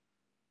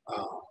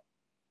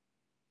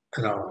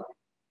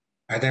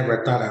 I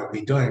never thought I would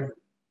be doing.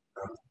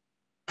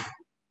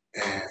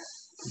 And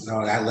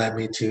that led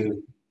me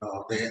to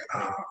the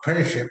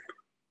apprenticeship.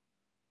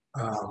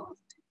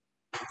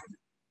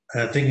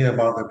 Thinking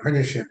about the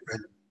apprenticeship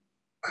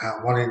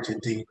and wanting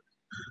to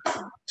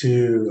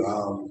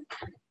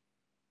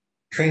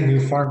train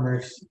new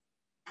farmers,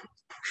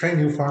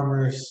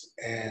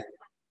 and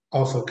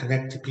also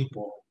connect to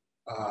people,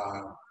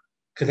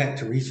 connect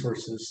to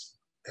resources,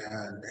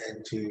 and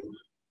to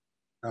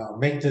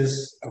make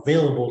this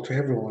available to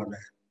everyone.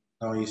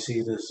 You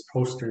see this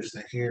posters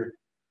that here.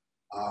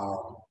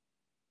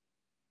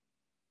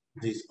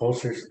 These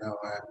posters have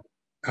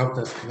helped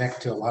us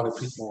connect to a lot of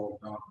people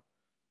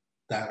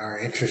that are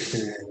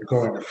interested in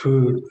growing the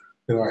food,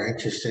 who are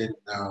interested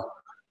in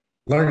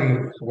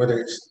learning, whether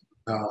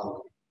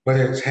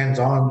it's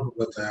hands-on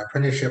with the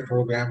apprenticeship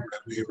program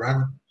that we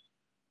run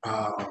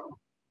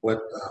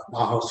with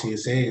Maho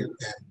CSA and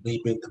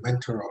me being the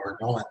mentor, or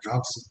Nolan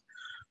Johnson,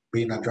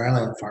 being a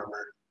dryland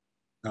farmer,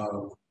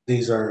 um,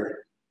 these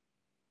are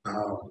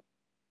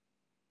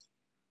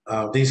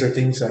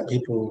things that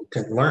people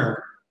can learn,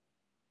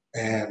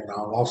 and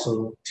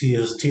also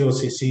use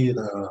TOCC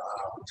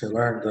to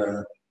learn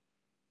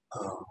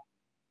um,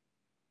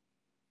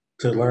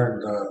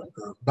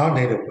 the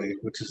non-native way,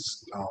 which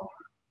is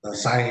the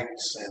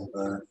science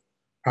and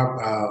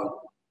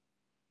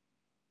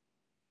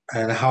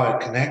and how it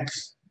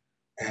connects,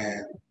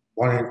 and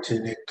wanting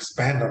to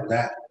expand on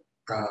that,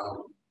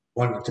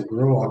 wanting to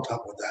grow on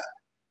top of that.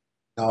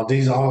 Now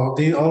all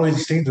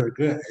these things are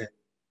good, and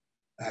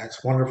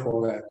it's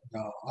wonderful that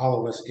all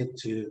of us get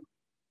to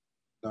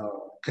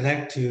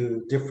connect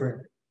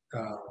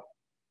uh,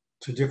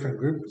 to different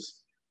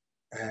groups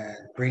and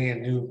bring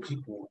in new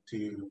people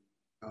to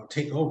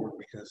take over,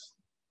 because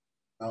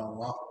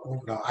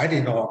I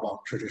didn't know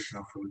about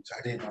traditional foods.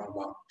 I didn't know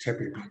about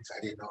cherry beans. I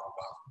didn't know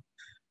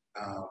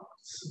about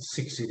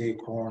 60-day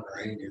corn or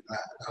anything like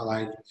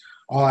that.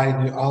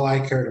 All I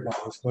cared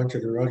about was going to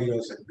the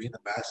rodeos and being the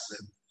best,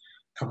 and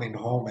coming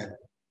home and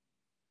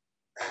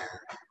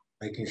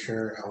making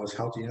sure I was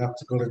healthy enough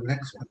to go to the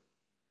next one.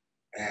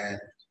 And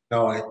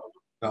no, I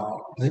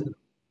no.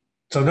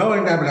 So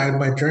knowing that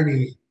my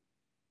journey,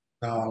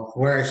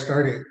 where I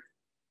started,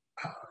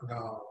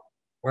 uh,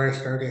 where I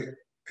started,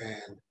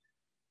 and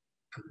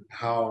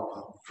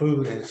how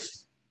food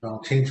has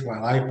changed my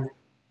life,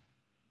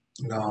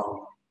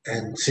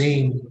 and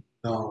seeing,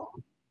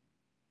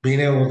 being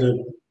able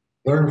to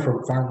learn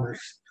from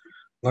farmers,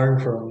 learn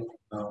from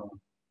um,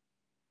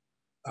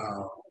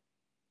 uh,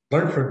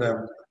 learn from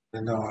them,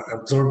 and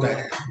absorb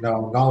that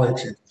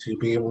knowledge, and to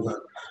be able to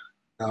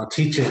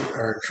teach it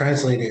or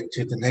translate it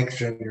to the next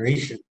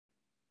generation,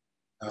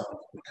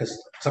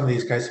 because some of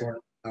these guys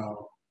weren't.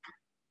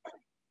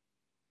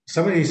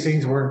 Some of these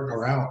things weren't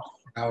around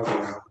when I was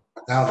around,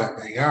 but now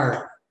that they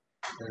are,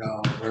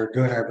 we're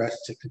doing our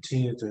best to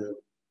continue to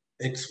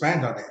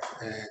expand on it.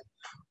 And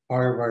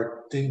part of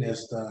our thing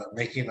is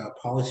making a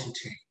policy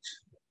change.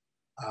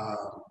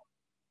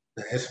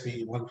 The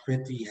SB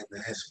 150 and the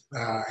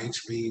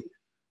HB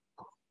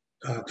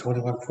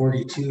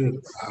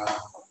 2142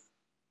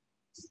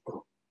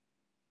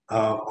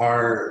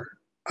 are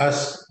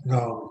us,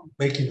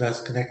 making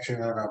this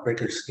connection on a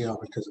bigger scale,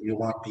 because we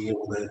want to be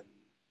able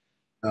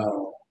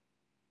uh,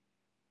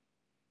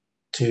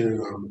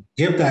 to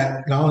give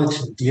that knowledge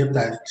and give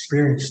that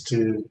experience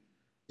to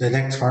the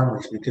next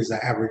farmers, because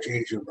the average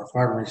age of the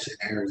farmers in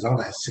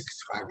Arizona is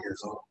 65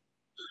 years old.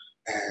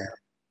 And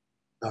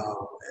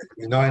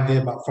you know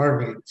idea about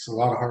farming, it's a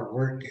lot of hard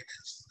work, and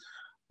it's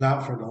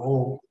not for the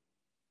old.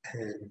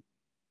 And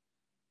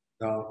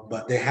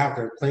but they have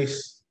their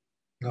place.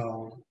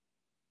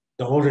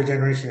 The older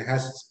generation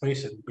has its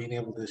place in being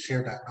able to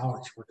share that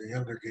knowledge with the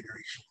younger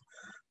generation,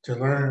 to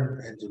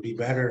learn and to be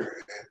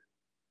better.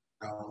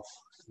 And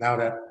now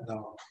that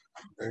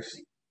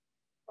there's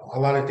a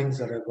lot of things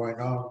that are going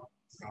on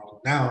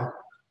now,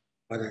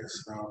 whether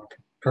it's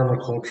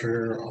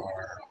permaculture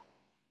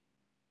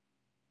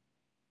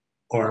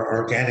or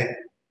organic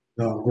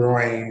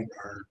growing,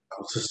 or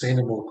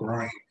sustainable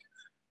growing.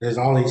 There's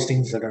all these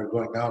things that are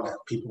going on that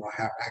people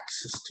have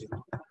access to,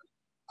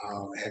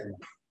 and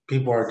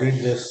people are doing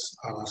this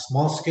on a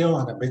small scale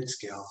and a big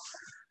scale.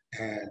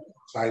 And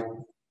by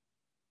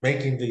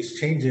making these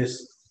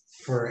changes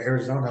for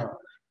Arizona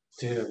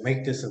to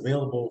make this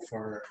available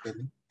for the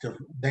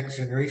next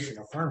generation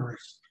of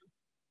farmers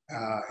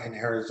in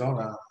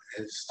Arizona,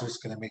 it's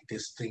just going to make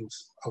these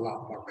things a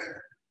lot more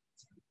better,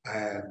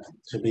 and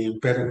to be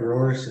better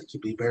growers, and to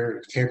be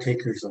better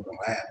caretakers of the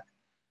land.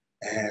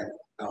 And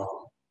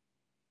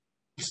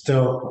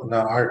still,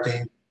 our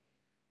thing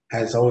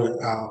has always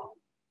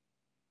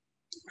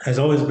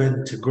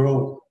been to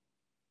grow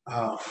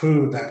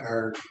food that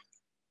are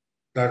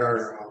that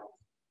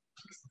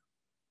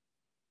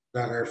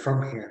are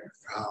from here.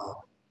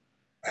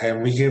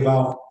 And we give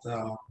out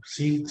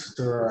seeds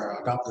through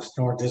our Adopt a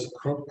Snore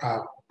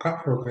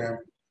crop program.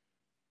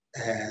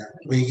 And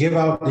we give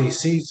out these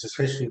seeds,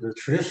 especially the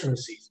traditional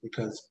seeds,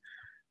 because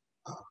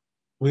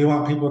we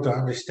want people to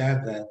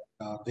understand that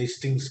these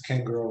things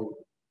can grow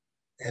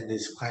in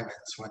these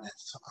climates when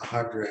it's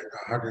 100,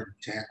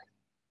 110,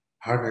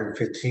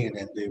 115,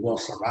 and they will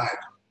survive.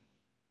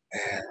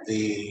 And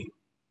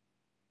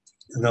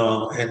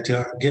and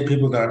to get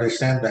people to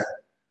understand that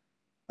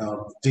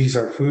these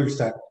are foods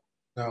that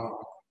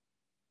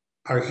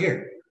are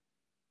here.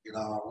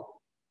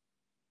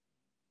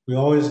 We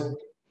always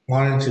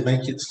wanted to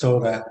make it so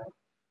that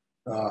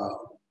uh,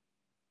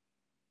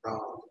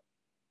 uh,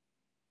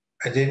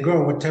 I didn't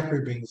grow up with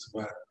temper beans,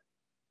 but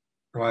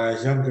when I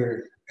was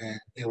younger, and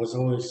it was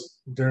always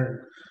during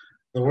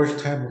the worst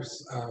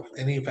times of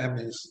any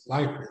family's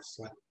life is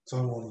when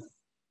someone,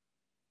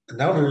 an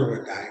elderly,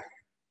 would die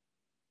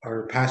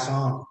or pass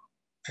on.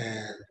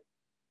 And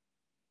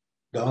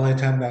the only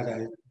time that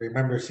I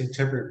remember seeing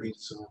temper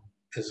beans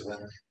is when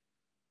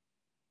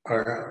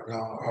our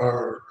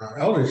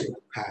elders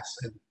would pass.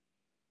 And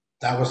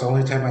that was the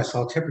only time I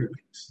saw temper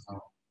beans.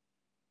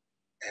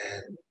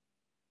 And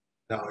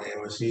it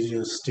was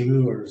usually a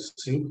stew or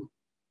soup.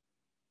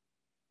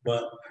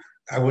 but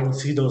I wouldn't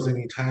see those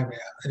anytime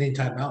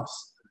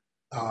else.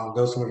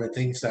 Those were the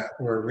things that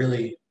were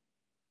really,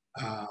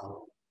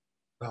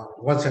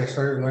 once I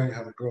started learning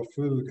how to grow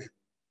food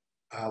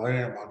and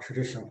learning about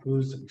traditional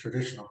foods and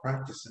traditional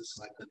practices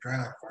like the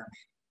dryland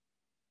farming,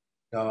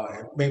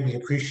 it made me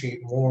appreciate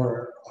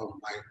more of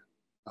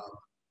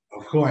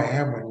of who I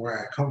am and where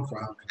I come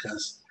from,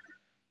 because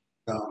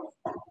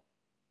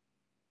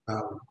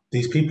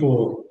these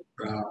people,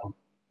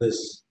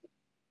 this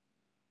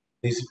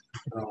these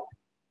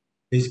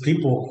these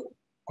people,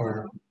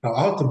 or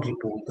all the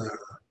people,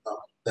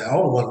 the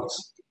old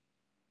ones,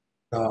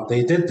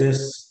 they did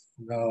this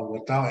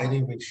without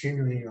any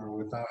machinery or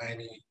without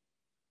any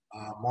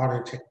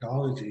modern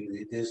technology.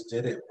 They just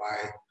did it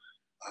by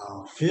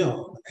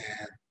feel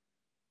and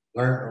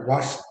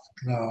watch,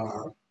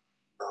 uh,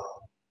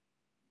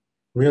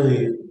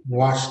 really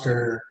watch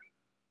their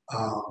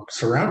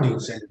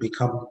surroundings and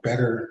become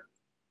better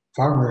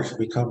farmers,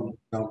 become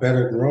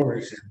better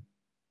growers.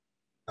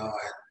 And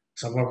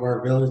some of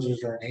our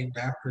villages are named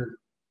after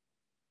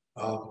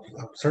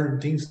certain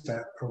things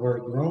that were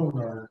grown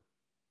or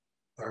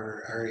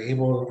are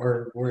able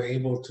or were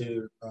able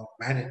to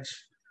manage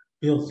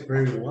fields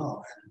very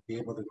well and be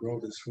able to grow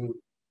this food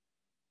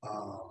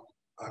on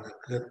a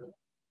good,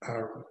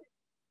 uh,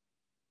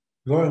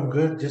 growing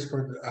good just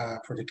for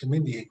the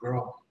community and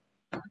grow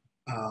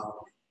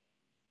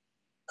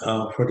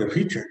uh, for the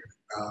future,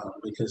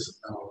 because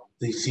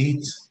these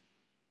seeds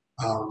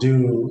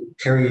do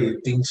carry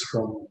things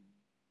from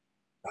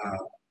uh,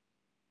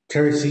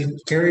 carry seed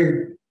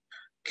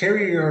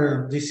carry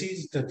or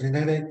disease the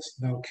genetics,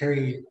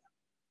 carry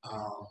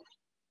um,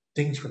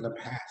 things from the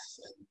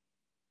past, and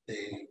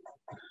they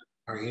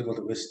are able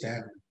to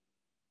withstand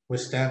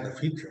the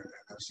future.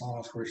 And as long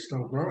as we're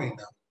still growing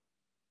them,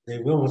 they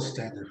will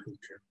withstand the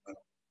future. But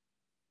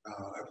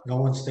if no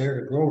one's there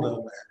to grow them,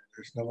 and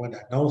there's no one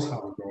that knows how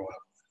to grow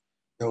them,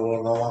 they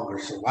will no longer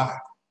survive.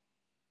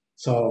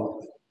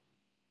 So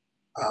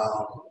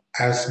um,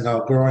 as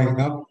growing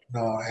up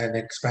and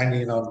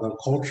expanding on the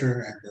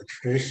culture and the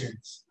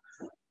traditions,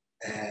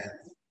 and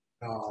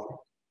uh,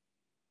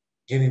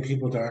 getting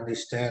people to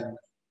understand,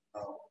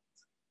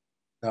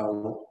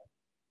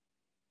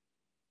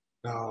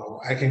 now,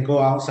 I can go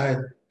outside,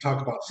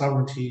 talk about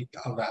sovereignty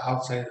on the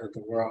outside of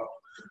the world,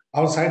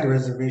 outside the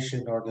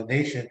reservation or the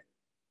nation,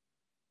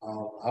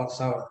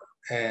 outside,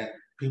 and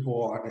people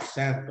will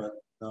understand. But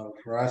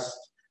for us,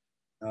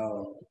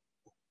 uh,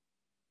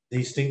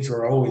 these things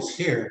are always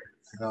here,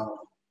 and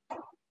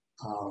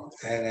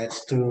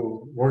it's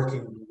through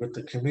working with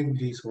the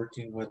communities,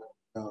 working with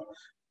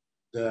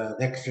the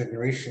next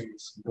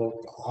generations,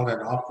 both on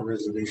and off the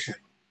reservation,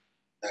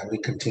 that we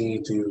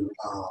continue to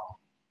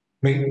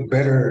make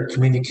better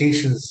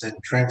communications and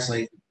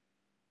translate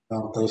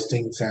those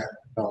things that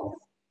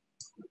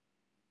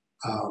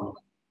um,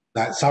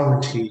 that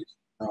sovereignty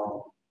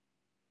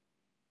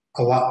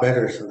a lot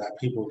better, so that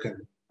people can,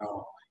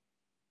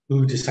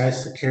 who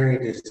decides to carry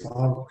this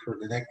on for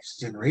the next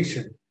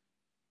generation,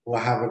 will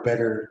have a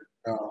better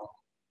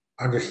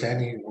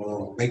understanding,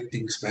 will make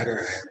things better,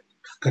 and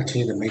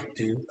continue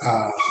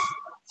to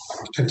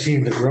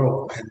continue to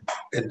grow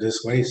in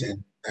this ways.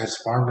 And as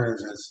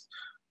farmers, as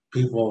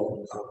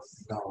people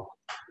of,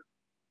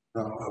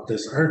 of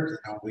this earth,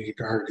 we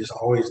are just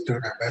always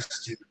doing our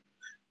best to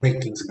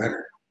make things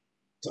better.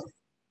 So,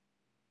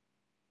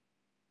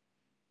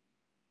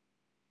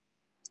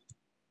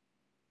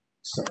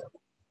 so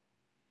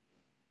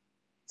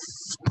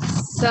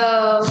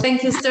So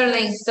thank you,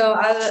 Sterling. So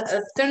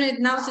I'll turn it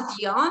now to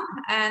Dionne.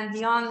 And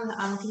Dionne,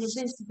 can you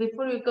please,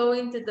 before we go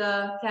into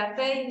the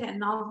cafe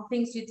and all the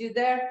things you do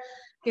there,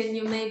 can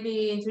you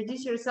maybe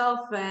introduce yourself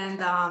and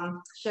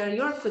share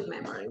your food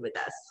memory with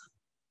us?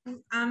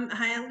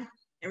 Hi,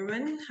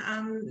 everyone.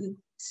 I'm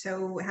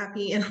so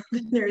happy and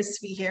honored to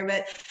be here.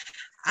 But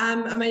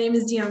my name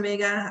is Dionne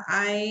Vega.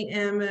 I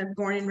am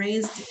born and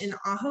raised in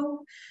Ajo.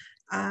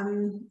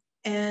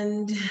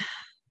 And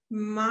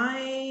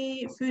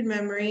my food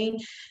memory,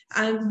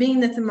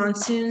 being that the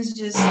monsoon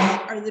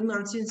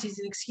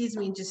season, excuse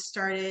me, just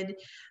started.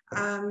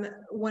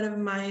 One of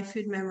my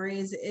food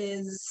memories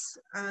is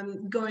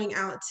going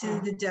out to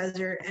the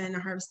desert and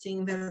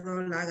harvesting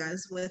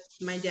verdolagas with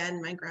my dad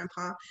and my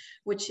grandpa,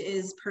 which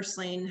is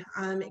purslane.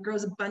 It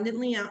grows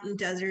abundantly out in the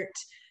desert,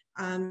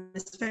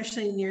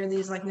 especially near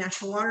these like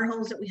natural water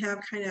holes that we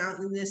have kind of out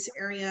in this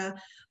area.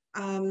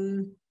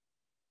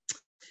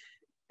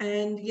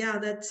 And yeah,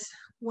 that's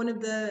one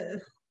of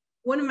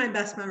my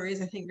best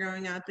memories, I think,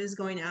 growing up, is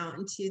going out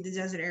into the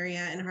desert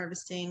area and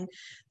harvesting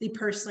the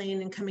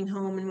purslane and coming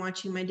home and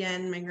watching my dad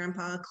and my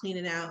grandpa clean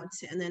it out,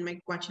 and then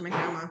watching my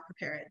grandma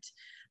prepare it.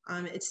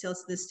 It's still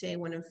to this day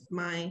one of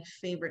my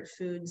favorite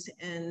foods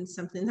and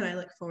something that I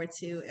look forward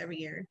to every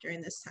year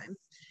during this time.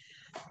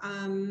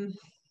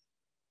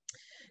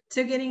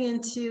 So getting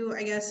into,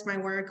 I guess, my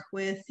work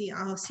with the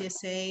Ajo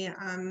CSA,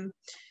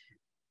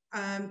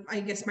 I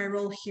guess my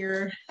role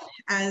here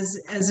as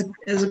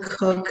a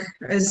cook,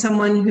 as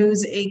someone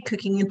who's a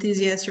cooking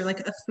enthusiast or like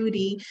a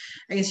foodie,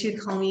 I guess you'd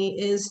call me,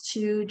 is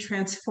to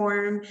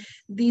transform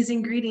these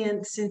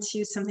ingredients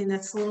into something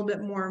that's a little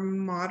bit more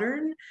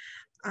modern.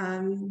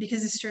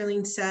 Because as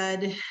Sterling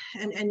said,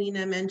 and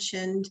Nina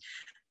mentioned,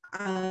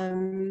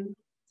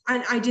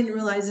 I didn't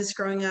realize this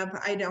growing up.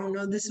 I don't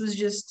know. This was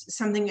just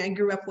something I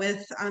grew up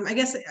with. I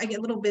guess I get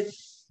a little bit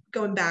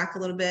going back a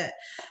little bit.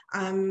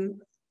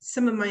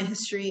 Some of my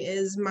history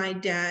is my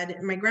dad,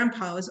 my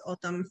grandpa was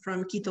Otam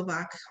from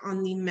Quitovac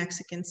on the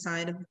Mexican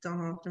side of the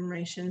Otam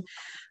ration.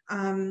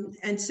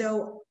 And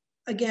so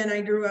again, I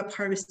grew up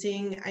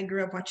harvesting. I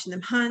grew up watching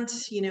them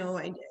hunt. You know,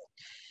 I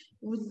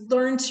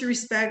learned to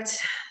respect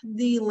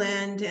the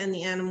land and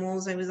the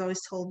animals. I was always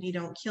told you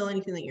don't kill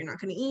anything that you're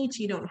not going to eat.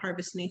 You don't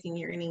harvest anything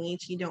you're going to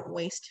eat. You don't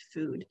waste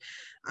food.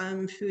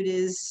 Food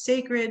is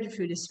sacred.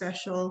 Food is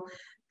special.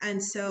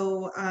 And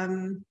so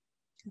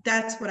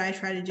that's what I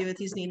try to do with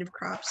these native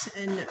crops.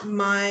 And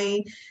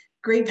my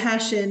great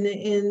passion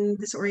in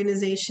this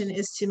organization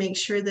is to make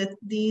sure that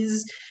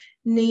these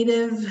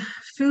native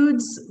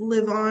foods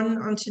live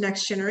on onto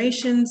next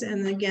generations,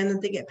 and again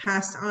that they get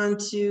passed on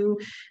to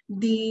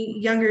the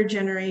younger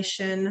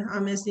generation.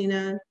 As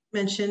Nina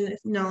mentioned,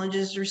 knowledge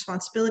is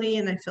responsibility,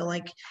 and I feel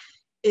like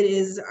it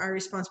is our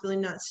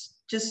responsibility not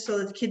just so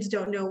that the kids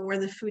don't know where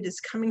the food is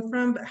coming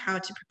from, but how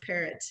to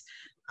prepare it,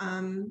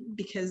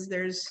 because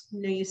there's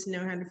no use in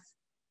knowing how to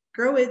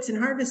grow it and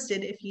harvest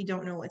it if you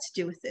don't know what to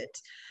do with it.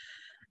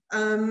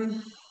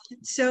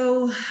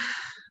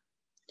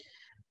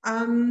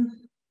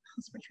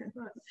 What's my train of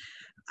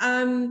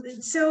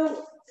thought?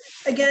 So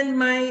again,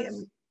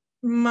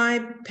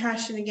 my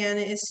passion again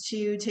is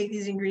to take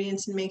these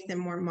ingredients and make them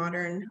more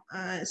modern.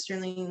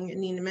 Sterling and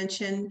Nina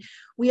mentioned,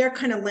 we are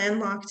kind of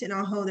landlocked in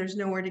Ajo. There's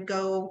nowhere to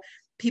go.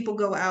 People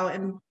go out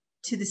and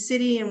to the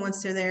city, and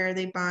once they're there,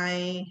 they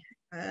buy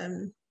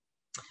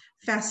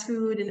fast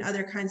food and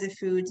other kinds of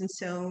foods. And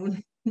so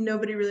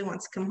nobody really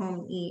wants to come home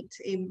and eat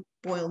a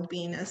boiled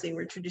bean as they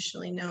were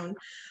traditionally known.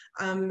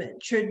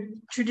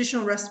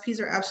 Traditional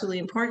recipes are absolutely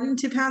important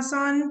to pass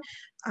on,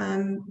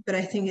 but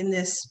I think in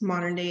this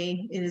modern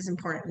day, it is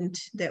important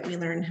that we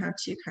learn how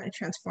to kind of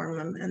transform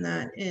them. And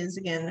that is,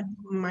 again,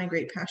 my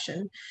great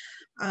passion.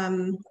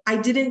 I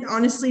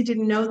honestly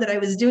didn't know that I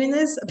was doing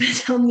this up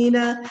until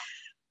Nina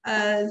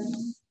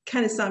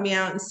kind of sought me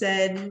out and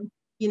said,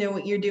 you know,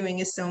 what you're doing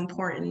is so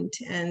important.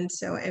 And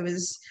so I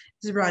was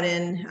brought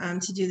in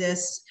to do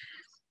this.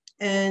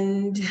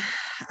 And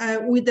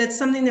that's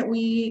something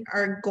that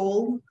our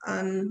goal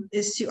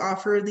is to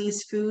offer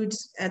these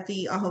foods at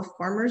the Ajo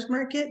Farmers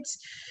Market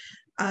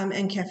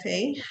and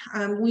Café.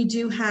 We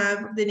do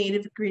have the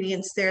native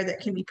ingredients there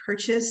that can be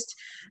purchased.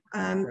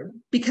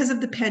 Because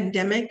of the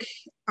pandemic,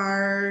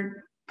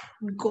 our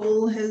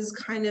goal has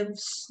kind of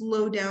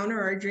slowed down,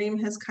 or our dream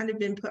has kind of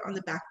been put on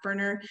the back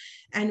burner,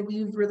 and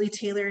we've really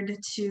tailored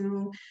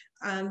to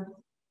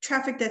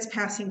traffic that's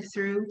passing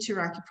through to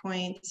Rocky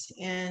Point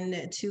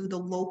and to the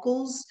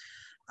locals.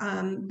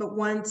 But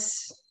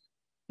once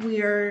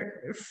we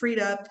are freed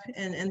up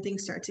and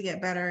things start to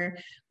get better,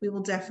 we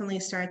will definitely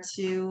start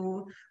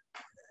to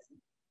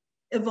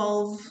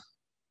evolve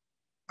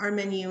our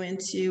menu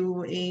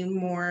into a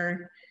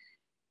more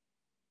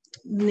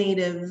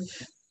native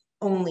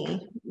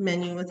only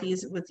menu with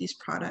these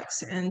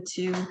products, and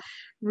to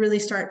really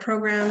start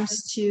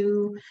programs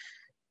to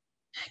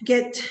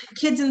get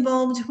kids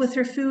involved with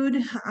their food,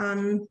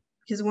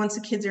 because once the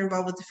kids are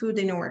involved with the food,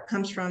 they know where it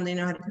comes from, they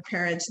know how to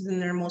prepare it, so then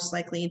they're most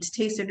likely to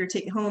taste it or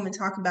take it home and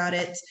talk about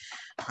it,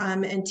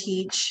 and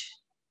teach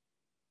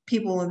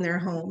people in their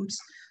homes.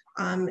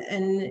 And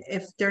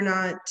if they're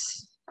not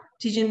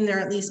teaching them,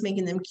 they're at least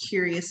making them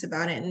curious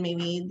about it, and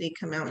maybe they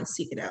come out and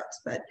seek it out.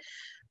 But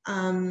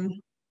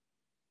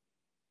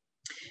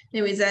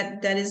anyways,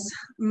 that is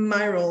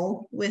my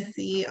role with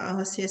the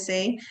Ajo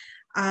CSA.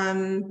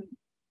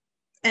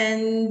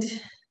 And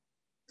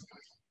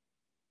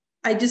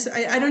I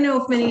don't know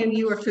if many of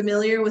you are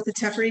familiar with the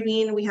tepary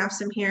bean. We have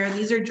some here.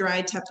 These are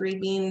dried tepary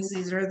beans.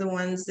 These are the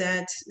ones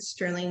that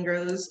Sterling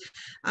grows.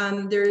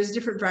 There's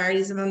different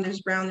varieties of them.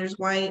 There's brown, there's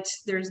white,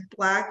 there's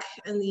black,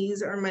 and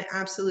these are my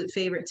absolute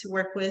favorite to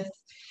work with.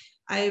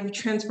 I've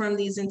transformed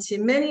these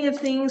into many of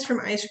things, from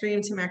ice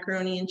cream to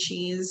macaroni and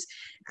cheese.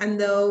 And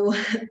though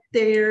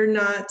they're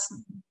not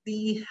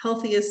the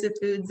healthiest of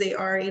foods, they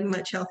are a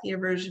much healthier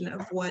version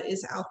of what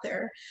is out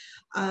there.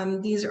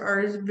 These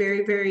are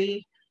very,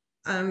 very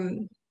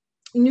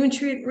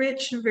nutrient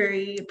rich,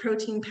 very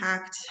protein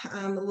packed,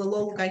 a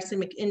low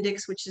glycemic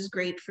index, which is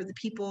great for the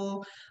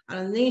people out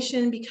of the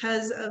nation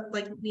because of,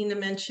 like Nina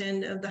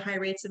mentioned, of the high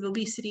rates of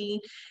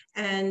obesity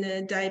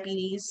and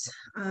diabetes.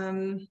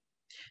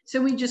 So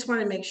we just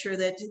want to make sure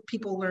that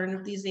people learn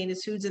of these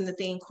native foods and that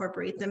they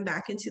incorporate them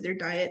back into their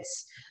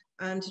diets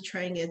to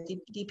try and get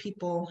the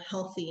people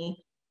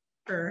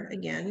healthier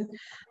again.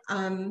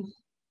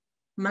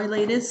 My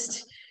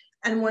latest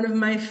And one of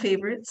my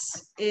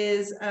favorites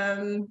is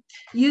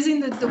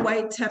using the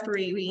white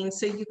tepary beans.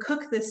 So you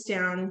cook this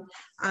down.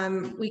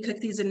 We cook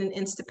these in an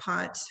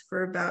Instapot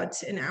for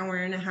about an hour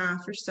and a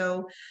half or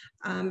so.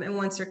 And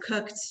once they're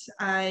cooked,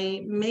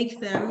 I make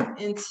them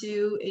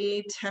into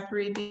a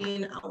tepary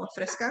bean alla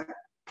fresca,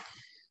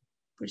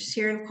 which is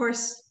here. And of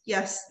course,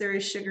 yes, there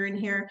is sugar in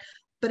here,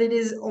 but it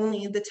is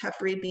only the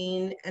tepary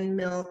bean and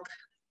milk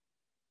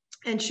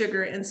and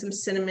sugar and some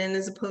cinnamon,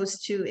 as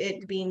opposed to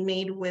it being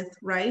made with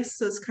rice.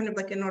 So it's kind of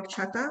like a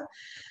horchata,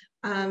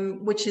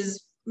 which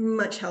is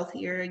much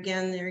healthier.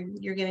 Again,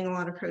 you're getting a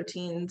lot of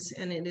proteins,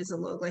 and it is a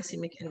low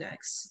glycemic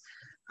index.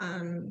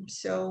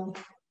 So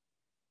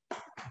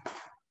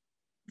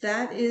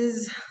that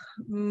is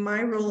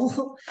my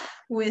role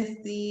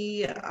with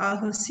the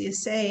Ajo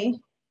CSA.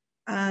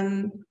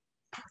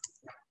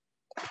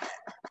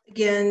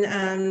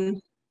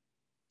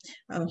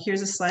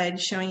 Here's a slide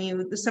showing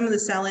you some of the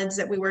salads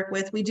that we work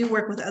with. We do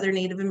work with other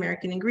Native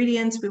American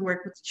ingredients. We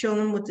work with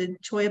children with the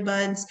choya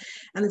buds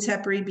and the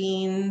tepary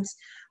beans.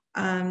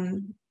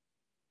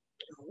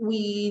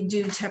 We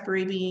do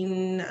tepary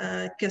bean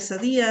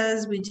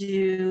quesadillas. We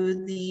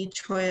do the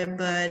choya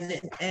bud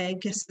and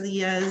egg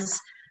quesadillas.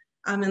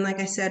 And like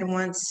I said,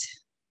 once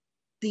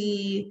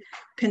the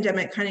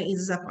pandemic kind of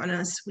eases up on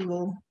us, we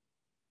will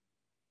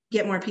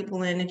get more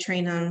people in and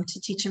train them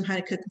to teach them how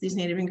to cook these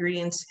native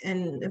ingredients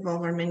and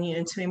evolve our menu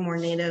into a more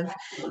native.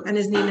 And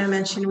as Nina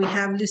mentioned, we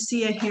have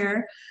Lucia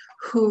here,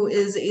 who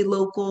is a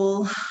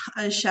local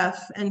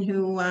chef and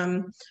who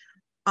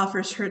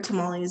offers her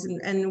tamales.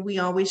 And we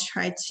always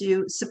try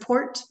to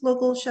support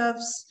local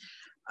chefs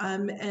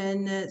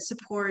and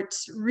support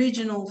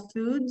regional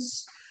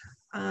foods,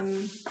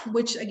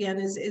 which again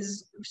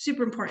is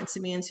super important to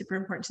me and super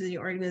important to the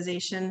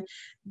organization,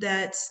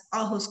 that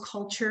Ajo's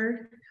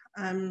culture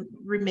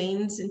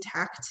remains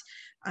intact.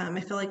 I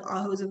feel like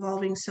Ajo is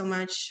evolving so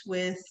much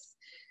with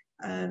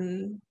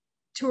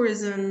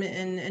tourism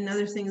and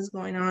other things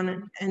going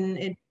on,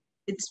 and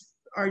it's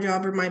our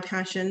job, or my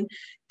passion,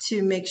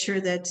 to make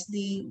sure that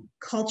the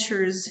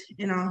cultures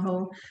in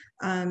Ajo,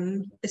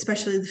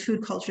 especially the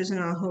food cultures in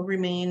Ajo,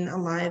 remain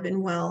alive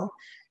and well,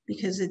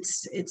 because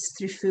it's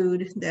through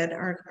food that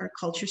our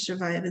cultures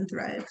survive and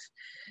thrive.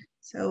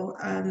 So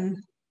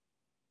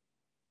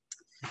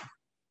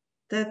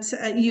that's,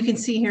 you can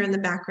see here in the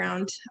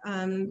background,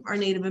 our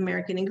Native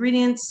American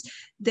ingredients.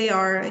 They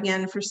are,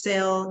 again, for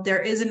sale.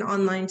 There is an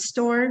online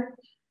store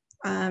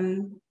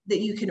that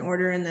you can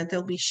order and that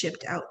they'll be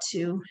shipped out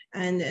to.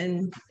 And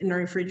in our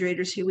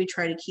refrigerators here, we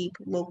try to keep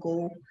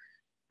local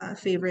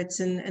favorites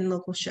and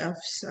local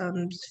chefs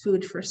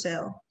food for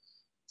sale.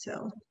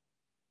 So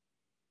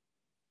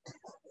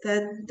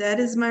that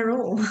is my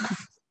role.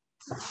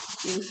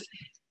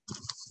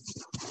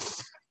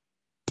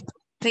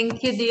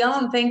 Thank you,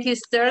 Dionne. Thank you,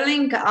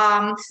 Sterling.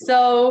 I'll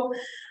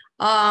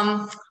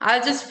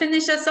just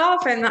finish us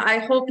off, and I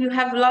hope you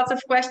have lots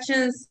of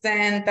questions.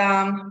 And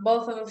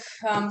both of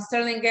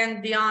Sterling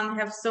and Dionne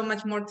have so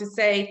much more to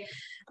say.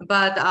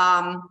 But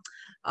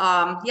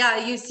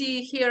yeah, you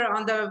see here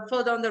on the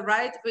photo on the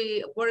right,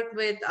 we work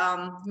with,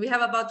 we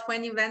have about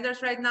 20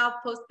 vendors right now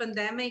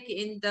post-pandemic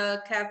in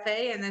the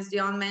cafe. And as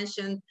Dionne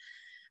mentioned,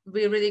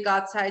 we really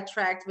got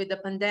sidetracked with the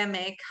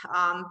pandemic,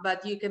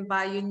 but you can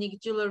buy unique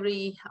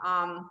jewelry,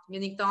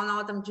 unique dawn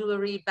autumn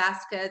jewelry,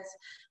 baskets,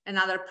 and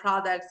other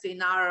products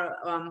in our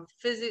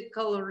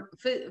physical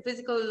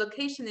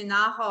location in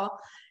Ajo.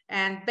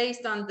 And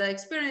based on the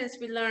experience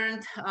we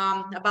learned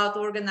about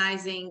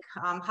organizing,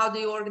 how do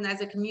you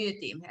organize a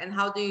community, and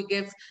how do you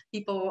give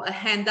people a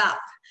hand up,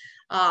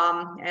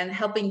 and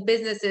helping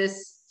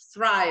businesses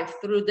thrive.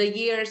 Through the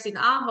years in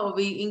Ajo,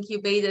 we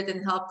incubated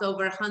and helped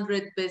over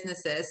 100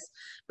 businesses,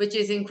 which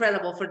is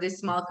incredible for this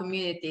small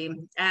community.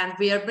 And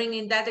we are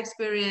bringing that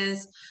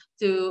experience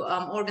to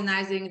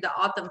organizing the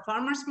Autumn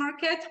Farmers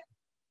Market.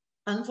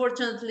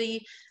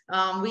 Unfortunately,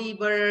 we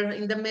were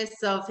in the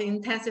midst of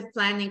intensive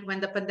planning when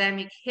the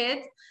pandemic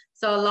hit.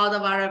 So a lot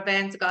of our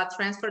events got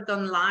transferred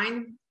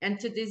online. And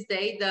to this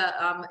day,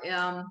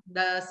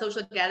 the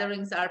social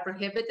gatherings are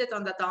prohibited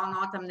on the Dawn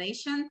Autumn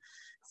Nation.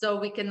 So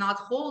we cannot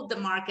hold the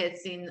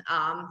markets in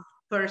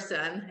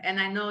person. And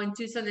I know in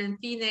Tucson and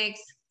Phoenix,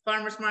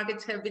 farmers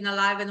markets have been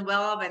alive and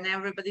well, and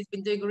everybody's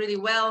been doing really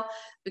well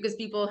because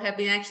people have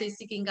been actually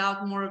seeking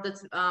out more of the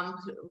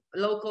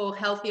local,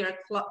 healthier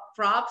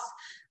crops.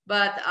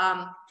 But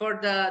for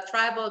the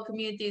tribal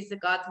communities that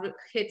got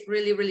hit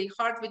really, really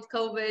hard with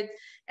COVID,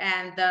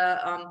 and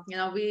you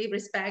know, we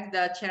respect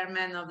the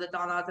chairman of the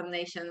Dawn Autumn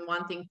Nation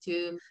wanting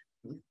to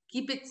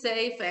keep it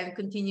safe and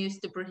continues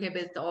to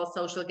prohibit all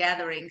social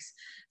gatherings.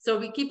 So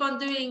we keep on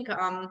doing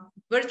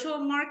virtual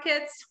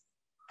markets.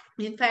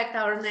 In fact,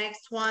 our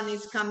next one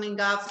is coming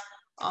up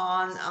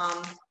on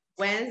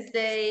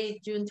Wednesday,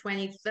 June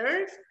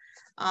 23rd.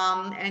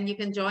 and you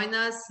can join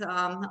us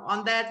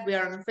on that. We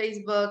are on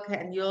Facebook,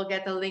 and you'll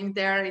get a link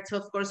there. It's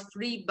of course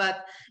free,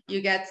 but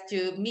you get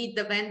to meet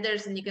the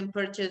vendors and you can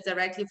purchase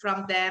directly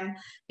from them.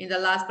 In the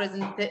last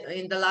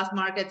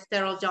market,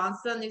 Terrell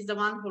Johnson is the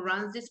one who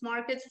runs this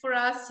market for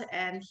us,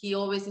 and he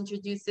always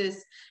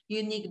introduces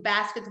unique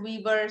basket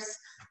weavers,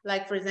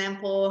 like for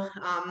example,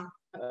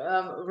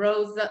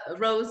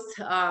 Rose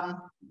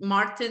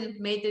Martin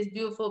made this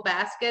beautiful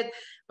basket,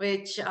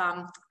 which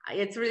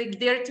it's really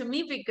dear to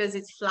me because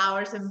it's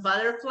flowers and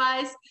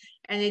butterflies,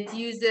 and it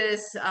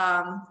uses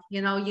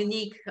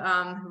unique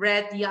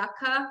red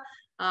yucca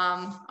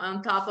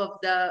on top of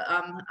the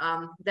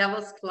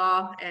devil's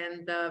claw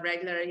and the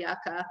regular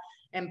yucca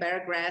and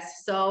bear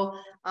grass. So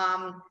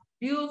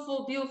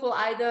beautiful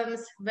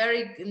items,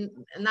 very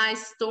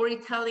nice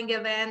storytelling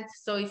event.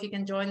 So if you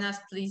can join us,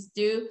 please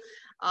do.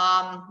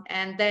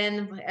 And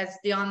then, as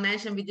Dionne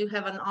mentioned, we do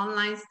have an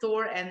online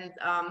store and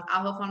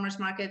Ajo Farmers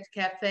Market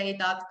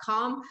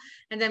Café.com.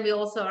 And then we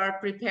also are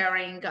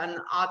preparing an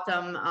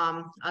autumn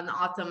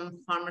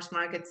farmers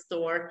market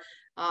store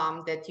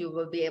that you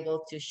will be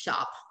able to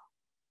shop.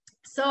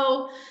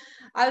 So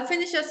I'll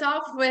finish us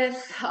off with,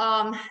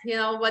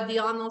 what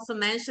Dionne also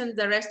mentioned,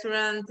 the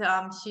restaurant.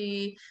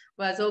 She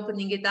was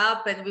opening it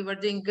up and we were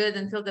doing good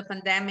until the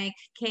pandemic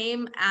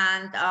came.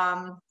 And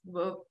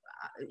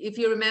if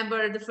you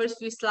remember the first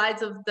few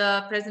slides of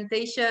the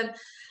presentation,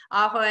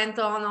 Ajo and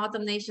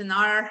Autumn Nation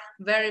are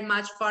very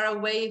much far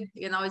away.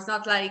 It's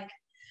not like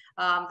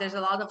there's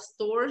a lot of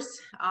stores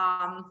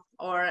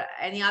or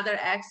any other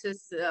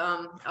access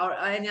or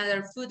any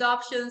other food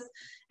options.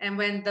 And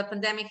when the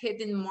pandemic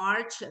hit in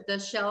March, the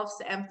shelves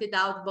emptied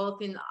out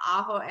both in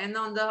Ajo and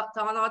on the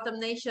Autumn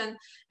Nation.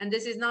 And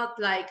this is not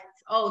like,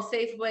 oh,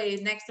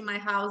 Safeway next to my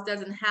house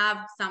doesn't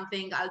have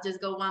something, I'll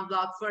just go one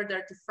block further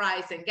to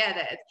Fry's and get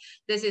it.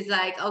 This is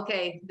like,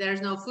 okay,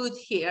 there's no food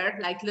here,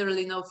 like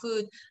literally no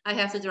food. I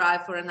have to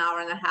drive for an hour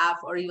and a half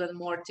or even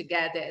more to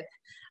get it.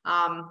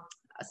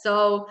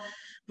 So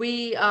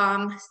we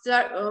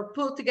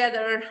pulled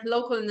together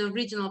local and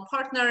regional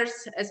partners,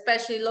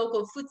 especially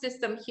local food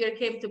system here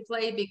came to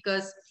play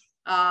because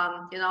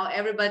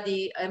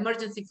everybody,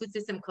 emergency food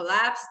system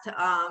collapsed.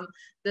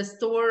 The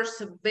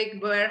stores,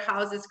 big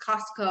warehouses,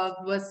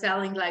 Costco was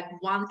selling like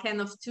 1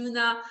 can of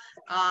tuna,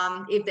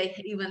 if they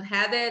even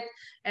had it.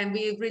 And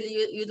we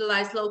really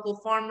utilized local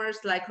farmers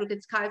like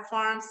Crooked Sky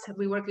Farms.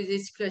 We worked with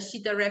this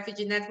Kashita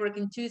Refugee Network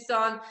in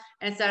Tucson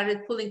and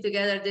started pulling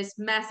together this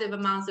massive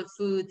amounts of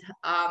food.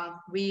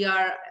 We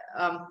are,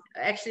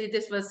 actually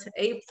this was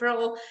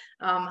April,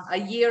 a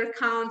year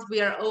count.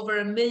 We are over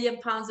 1 million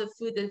pounds of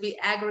food that we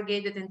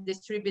aggregated and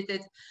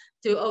distributed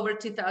to over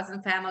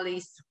 2,000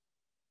 families,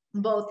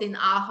 both in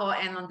Ajo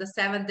and on the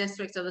 7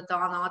 districts of the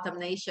Dawn Autumn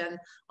Nation,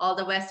 all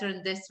the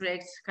western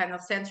districts, kind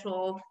of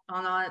central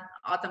Dawn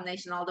Autumn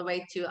Nation, all the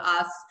way to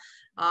us.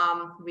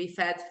 We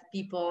fed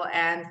people,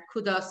 and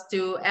kudos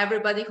to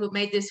everybody who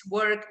made this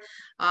work.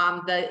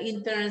 The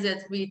interns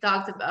that we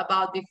talked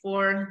about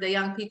before, the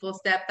young people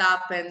stepped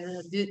up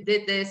and did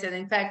this. And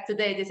in fact,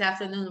 today, this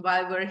afternoon,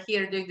 while we're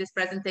here doing this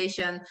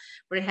presentation,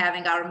 we're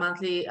having our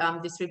monthly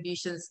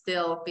distribution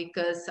still,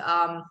 because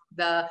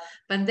the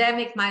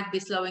pandemic might be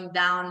slowing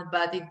down,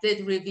 but it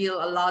did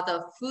reveal a lot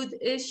of food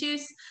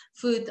issues,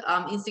 food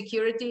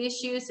insecurity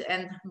issues,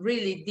 and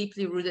really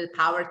deeply rooted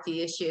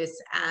poverty issues.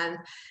 And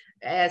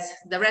as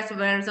the rest of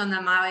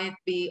Arizona might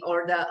be,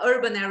 or the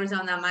urban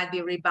Arizona might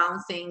be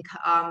rebouncing,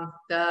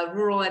 the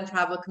rural and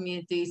tribal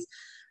communities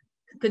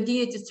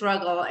continue to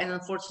struggle, and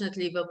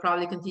unfortunately will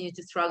probably continue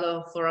to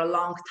struggle for a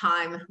long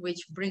time,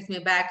 which brings me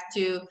back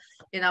to,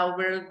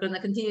 we're going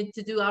to continue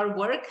to do our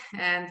work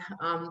and,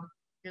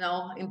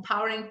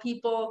 empowering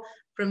people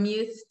from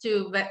youth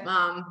to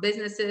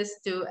businesses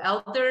to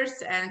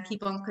elders, and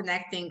keep on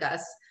connecting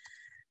us.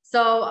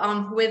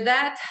 So with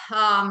that,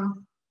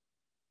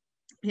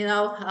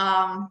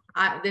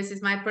 this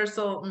is my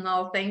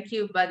personal thank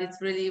you, but it's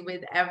really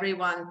with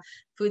everyone.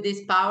 Food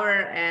is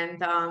power,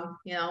 and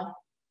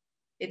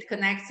it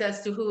connects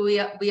us to who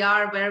we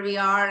are, where we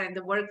are, and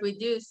the work we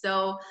do.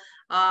 So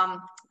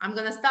I'm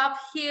gonna stop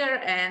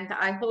here, and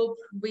I hope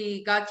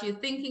we got you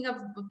thinking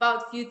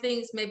about a few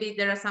things. Maybe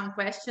there are some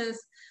questions.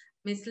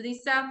 Miss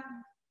Lisa?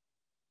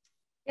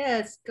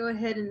 Yes, go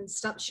ahead and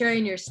stop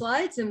sharing your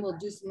slides and we'll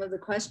do some of the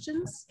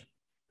questions.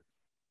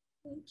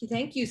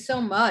 Thank you so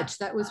much.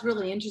 That was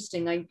really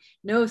interesting. I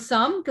know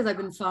some because I've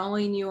been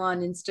following you on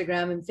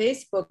Instagram and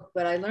Facebook,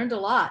 but I learned a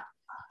lot.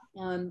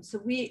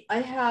 I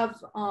have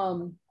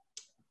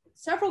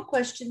several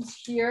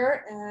questions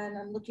here, and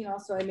I'm looking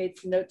also, I made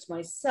some notes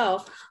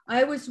myself.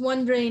 I was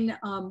wondering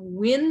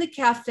when the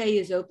cafe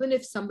is open,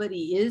 if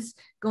somebody is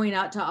going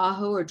out to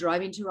Ajo or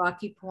driving to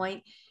Rocky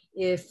Point,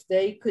 if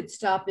they could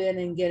stop in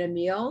and get a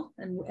meal,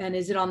 and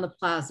is it on the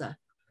plaza?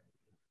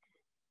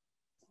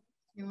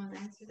 You want to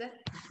answer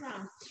that?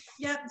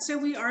 Yeah, so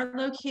we are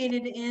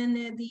located in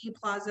the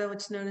plaza, which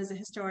is known as the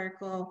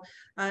historical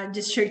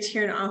district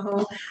here in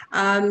Ajo.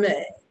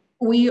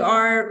 We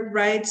are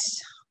right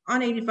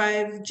on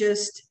 85,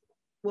 just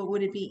what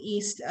would it be,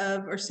 east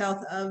of or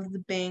south of the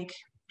bank,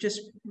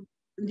 just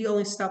the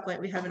only stoplight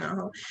we have in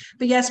Ajo.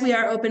 But yes, we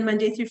are open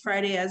Monday through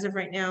Friday as of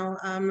right now,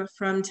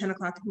 from 10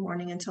 o'clock in the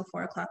morning until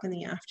 4 o'clock in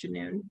the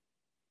afternoon.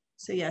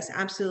 So yes,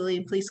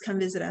 absolutely. Please come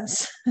visit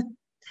us.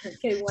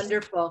 Okay,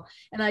 wonderful.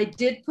 And I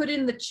did put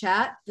in the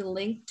chat the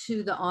link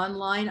to the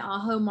online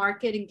Ajo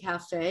Market and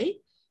Cafe.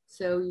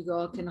 So you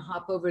all can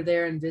hop over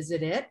there and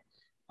visit it.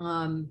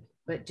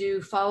 But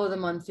do follow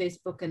them on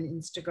Facebook and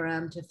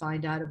Instagram to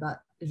find out about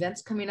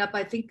events coming up.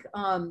 I think,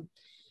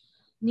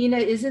 Nina,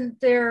 is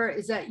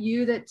that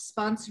you that's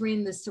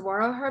sponsoring the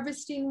saguaro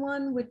harvesting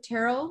one with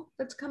Terrell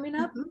that's coming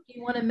up? Do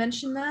you want to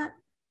mention that?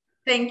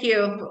 Thank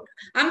you.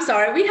 I'm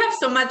sorry, we have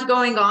so much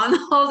going on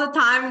all the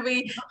time.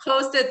 We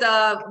hosted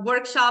a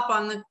workshop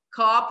on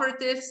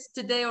cooperatives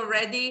today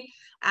already,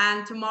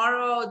 and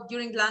tomorrow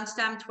during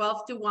lunchtime,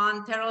 12 to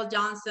 1, Terrell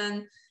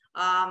Johnson,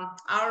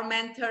 our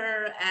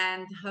mentor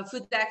and a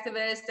food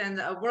activist and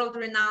a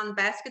world-renowned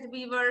basket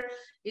weaver,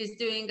 is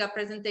doing a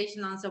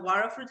presentation on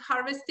saguaro fruit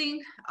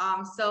harvesting.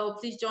 So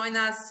please join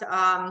us.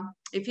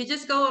 If you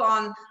just go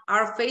on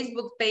our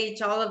Facebook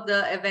page, all of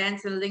the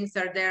events and links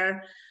are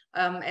there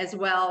as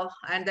well,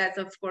 and that's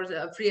of course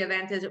a free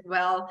event as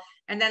well.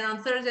 And then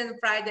on Thursday and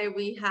Friday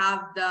we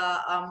have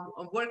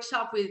the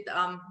workshop with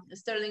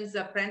Sterling's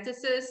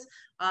apprentices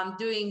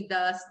doing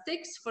the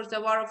sticks for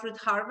saguaro fruit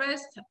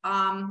harvest,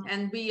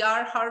 and we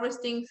are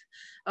harvesting.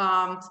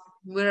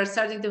 We're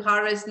starting to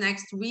harvest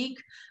next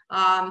week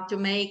to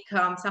make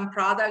some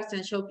products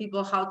and show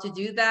people how to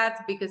do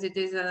that, because it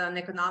is an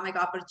economic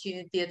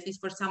opportunity, at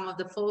least for some of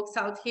the folks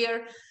out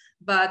here.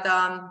 But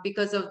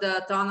because of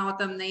the Tohono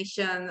O'odham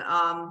Nation,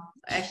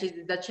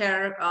 actually the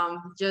chair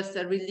just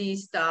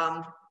released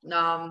the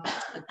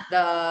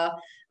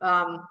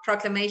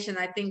proclamation,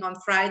 I think on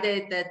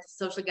Friday, that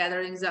social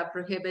gatherings are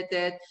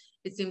prohibited.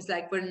 It seems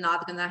like we're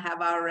not gonna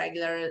have our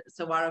regular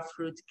saguaro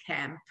fruit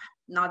camp,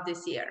 not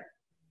this year.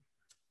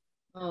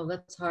 Oh,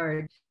 that's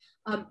hard.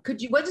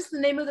 What is the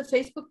name of the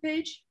Facebook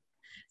page?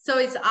 So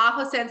it's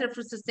Ajo Center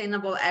for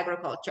Sustainable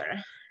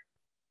Agriculture.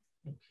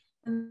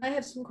 And I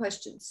have some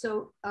questions.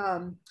 So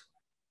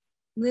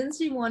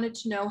Lindsay wanted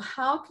to know,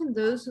 how can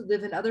those who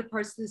live in other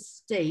parts of the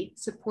state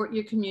support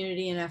your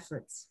community and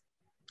efforts?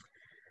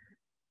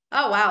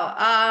 Oh, wow.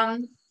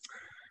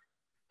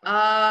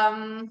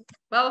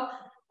 Well,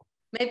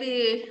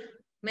 maybe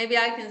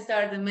I can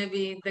start, and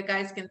maybe the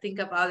guys can think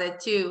about it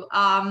too.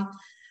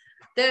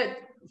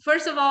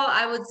 First of all,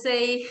 I would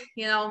say,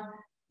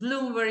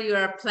 bloom where you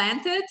are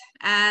planted,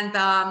 and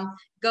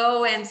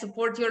go and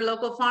support your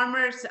local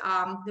farmers.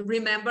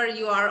 Remember,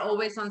 you are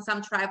always on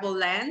some tribal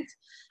land,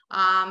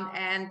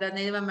 and the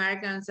Native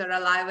Americans are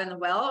alive and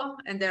well,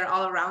 and they're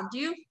all around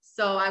you.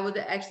 So I would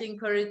actually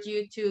encourage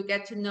you to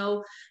get to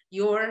know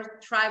your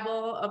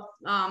tribal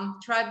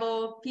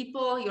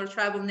people, your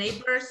tribal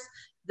neighbors,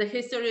 the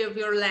history of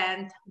your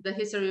land, the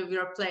history of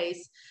your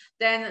place.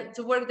 Then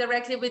to work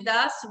directly with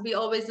us, we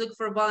always look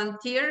for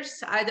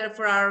volunteers, either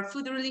for our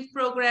food relief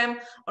program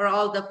or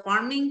all the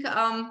farming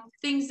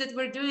things that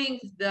we're doing.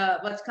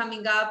 What's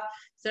coming up,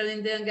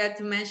 certainly didn't get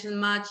to mention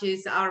much,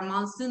 is our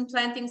monsoon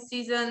planting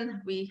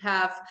season. We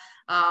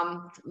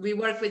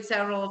work with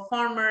several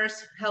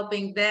farmers,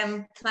 helping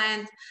them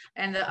plant,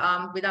 and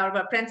with our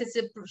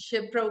apprenticeship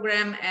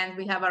program, and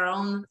we have our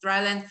own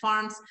dryland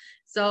farms.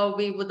 So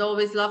we would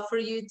always love for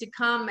you to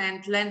come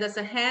and lend us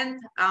a hand.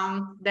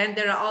 Then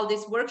there are all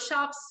these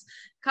workshops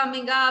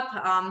coming up.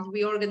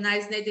 We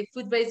organize native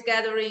food-based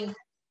gathering.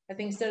 I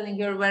think, Sterling,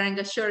 you're wearing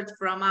a shirt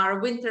from our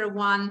winter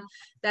one.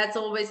 That's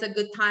always a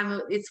good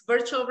time. It's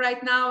virtual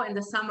right now, and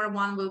the summer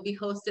one will be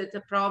hosted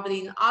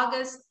probably in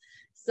August.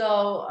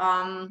 So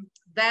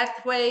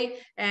that way,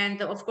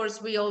 and of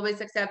course, we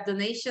always accept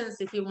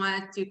donations. If you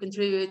wanted to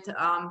contribute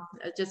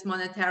just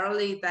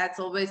monetarily, that's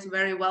always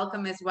very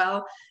welcome as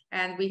well.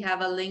 And we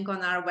have a link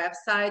on our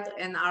website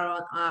and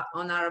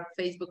on our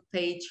Facebook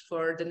page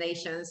for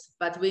donations.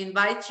 But we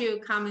invite you,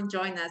 come and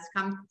join us.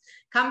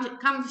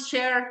 Come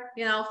share,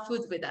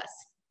 food with us.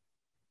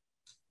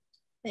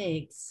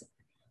 Thanks.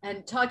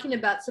 And talking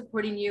about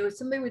supporting you, if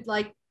somebody would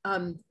like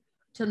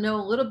to know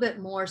a little bit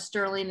more,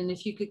 Sterling, and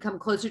if you could come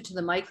closer to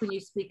the mic when you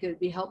speak, it would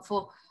be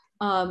helpful,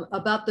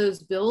 about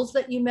those bills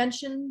that you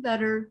mentioned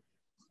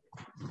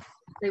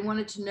they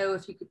wanted to know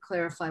if you could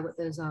clarify what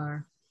those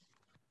are.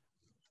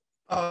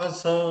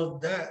 So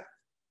that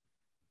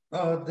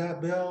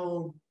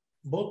bill,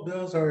 both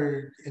bills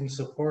are in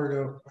support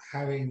of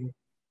having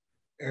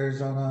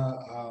Arizona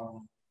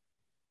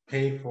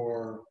pay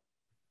for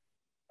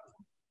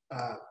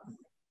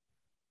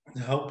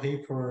help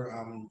pay for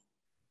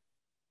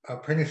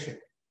apprenticeship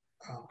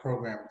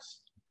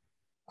programs.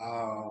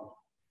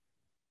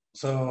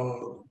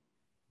 So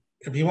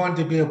if you want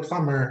to be a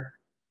plumber,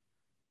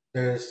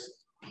 there's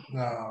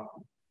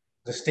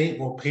the state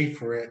will pay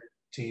for it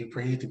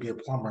for you to be a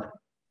plumber,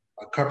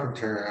 a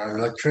carpenter, an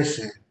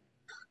electrician.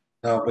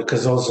 No,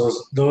 because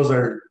those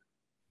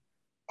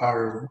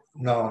are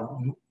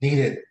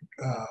needed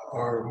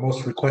or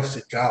most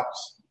requested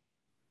jobs,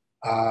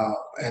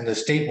 and the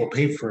state will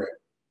pay for it.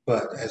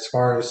 But as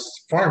far as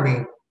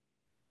farming,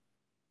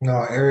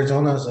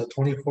 Arizona is a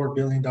 $24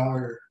 billion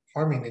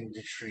farming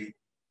industry,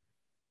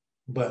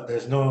 but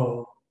there's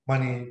no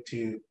money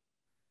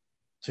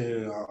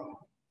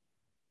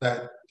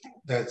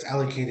that's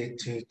allocated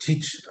to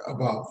teach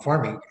about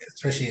farming,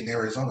 especially in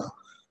Arizona.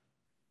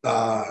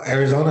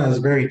 Arizona is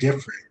very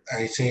different.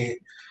 I say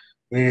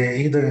we're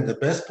either in the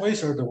best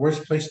place or the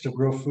worst place to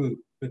grow food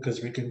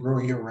because we can grow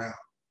year round.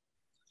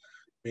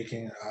 We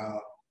can,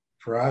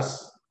 for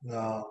us,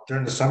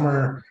 during the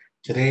summer,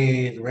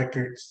 today the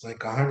record's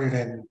like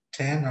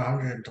 110,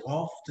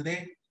 112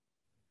 today.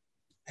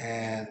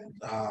 And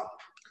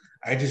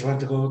I just went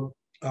to go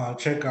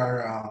check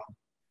our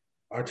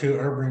two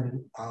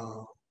urban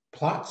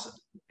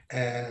plots,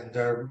 and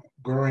they're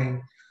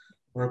growing.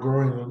 We're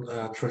growing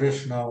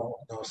traditional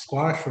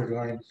squash. We're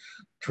growing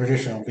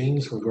traditional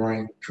beans. We're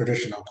growing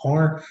traditional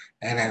corn,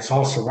 and it's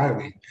all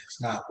surviving.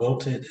 It's not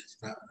wilted. It's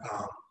not.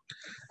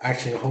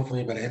 Actually,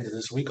 hopefully by the end of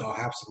this week, I'll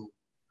have some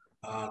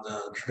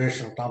the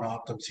traditional Donna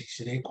Optum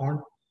 60-day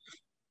corn.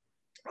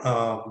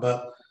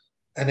 But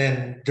and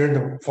then during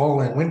the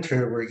fall and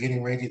winter, we're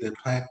getting ready to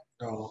plant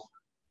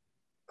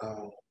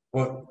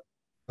what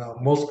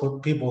most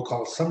people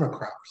call summer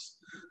crops.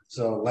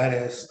 So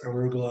lettuce,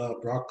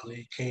 arugula,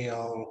 broccoli,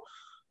 kale,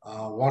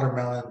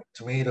 watermelon,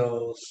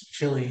 tomatoes,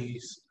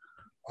 chilies,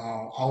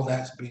 all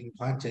that's being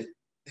planted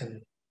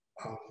in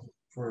um,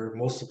 for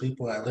most of the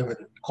people that live in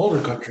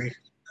colder countries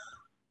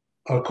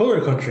or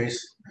cooler countries.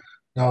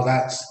 Now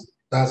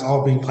that's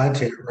all being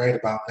planted right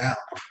about now.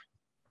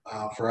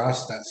 For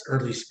us, that's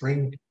early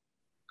spring,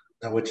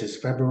 which is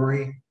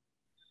February.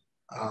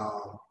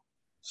 Um,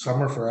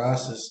 Summer for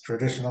us is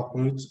traditional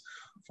foods.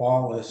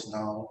 Fall is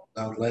now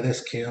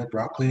lettuce, kale,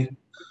 broccoli,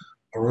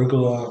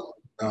 arugula,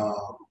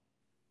 uh,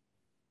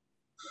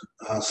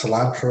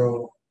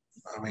 cilantro.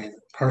 I mean,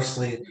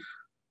 parsley,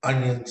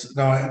 onions.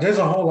 No, there's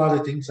a whole lot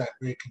of things that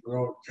we can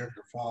grow during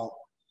the fall,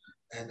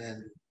 and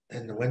then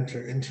in the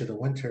winter, into the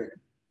winter,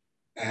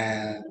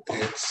 and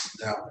it's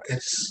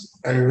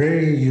a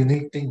very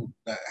unique thing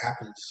that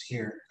happens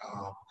here.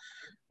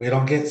 We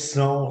don't get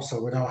snow,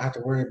 so we don't have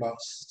to worry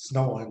about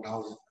snow and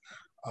all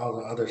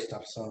the other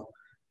stuff. So,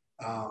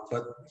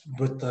 but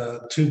with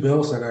the two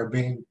bills that are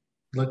being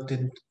looked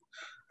in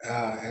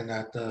and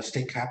at the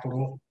state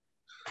capitol,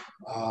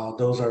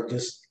 those are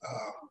just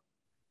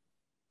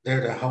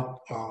there to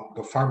help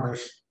the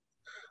farmers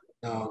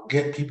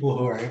get people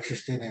who are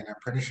interested in an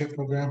apprenticeship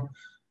program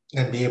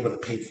and be able to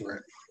pay for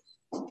it.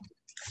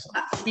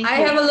 I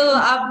have a little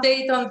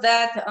update on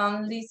that,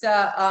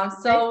 Lisa.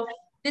 So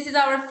this is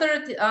our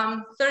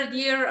third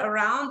year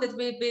around that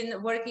we've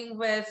been working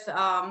with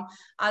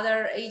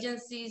other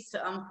agencies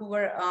who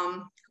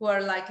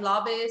are like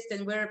lobbyists,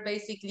 and we're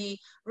basically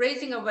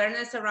raising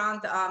awareness around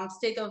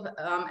state of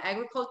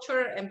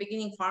agriculture and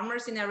beginning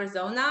farmers in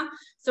Arizona.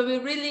 So we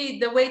really,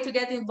 the way to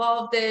get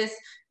involved is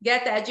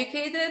get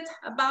educated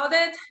about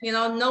it,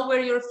 know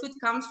where your food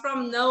comes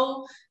from,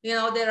 know,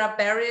 there are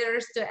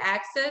barriers to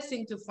access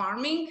into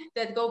farming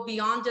that go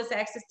beyond just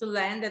access to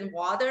land and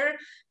water.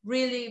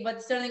 Really,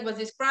 what Sterling was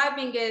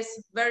describing is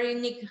very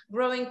unique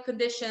growing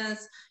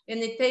conditions, and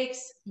it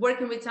takes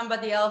working with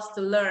somebody else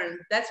to learn.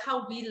 That's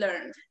how we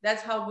learned.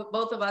 That's how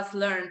both of us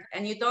learned.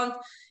 And you don't,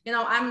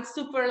 I'm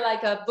super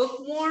like a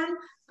bookworm,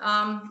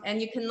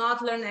 and you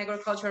cannot learn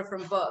agriculture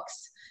from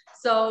books.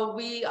 So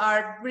we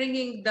are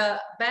bringing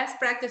the best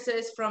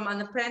practices from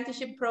an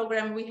apprenticeship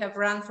program we have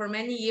run for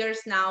many years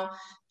now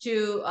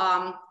to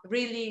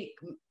really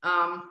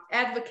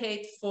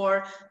advocate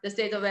for the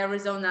state of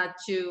Arizona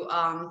to,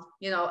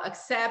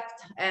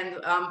 accept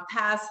and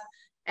pass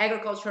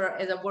agriculture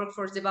as a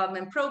workforce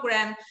development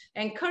program.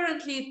 And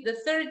currently, the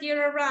third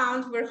year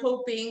around, we're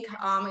hoping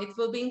it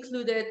will be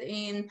included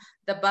in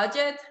the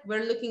budget.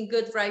 We're looking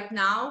good right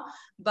now,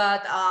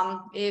 but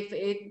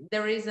if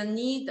there is a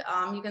need,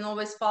 you can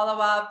always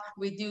follow up.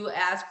 We do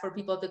ask for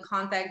people to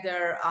contact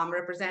their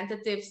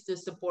representatives to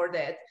support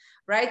it.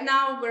 Right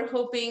now, we're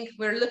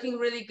looking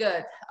really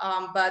good,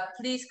 but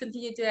please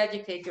continue to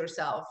educate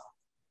yourself.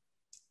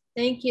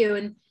 Thank you.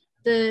 And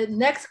the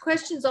next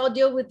questions all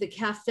deal with the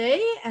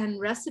cafe and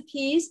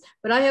recipes,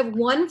 but I have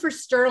one for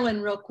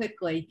Sterling real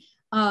quickly.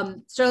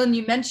 Sterling,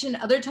 you mentioned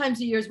other times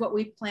of years what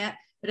we plant,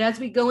 but as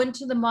we go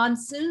into the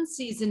monsoon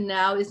season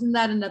now, isn't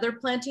that another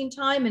planting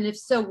time? And if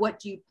so, what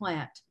do you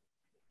plant?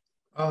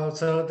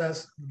 So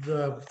that's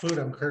the food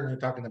I'm currently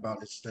talking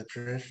about. It's the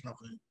traditional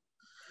food.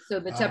 So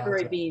the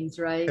temporary beans,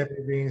 right?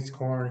 Temporary beans,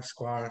 corn,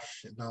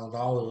 squash,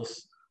 all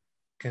those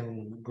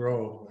can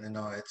grow.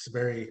 It's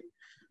very,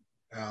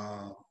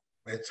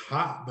 it's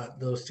hot, but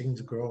those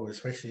things grow,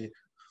 especially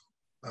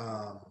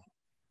now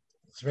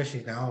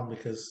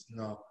because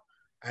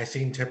I've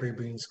seen temporary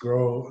beans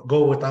go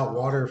without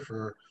water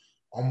for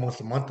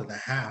almost a month and a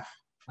half.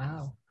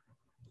 Wow.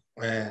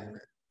 And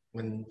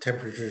when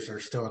temperatures are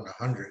still in the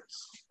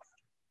hundreds.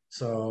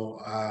 So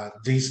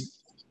these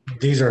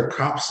are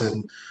crops,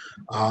 and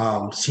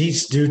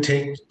seeds do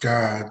take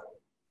the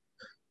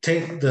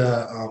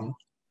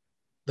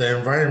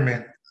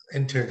environment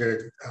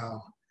into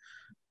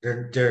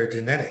their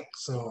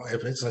genetics. So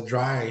if it's a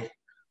dry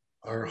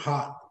or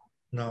hot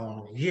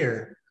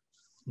year,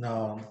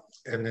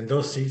 and then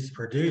those seeds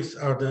produce,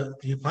 or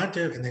you plant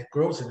it and it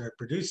grows and it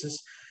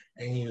produces,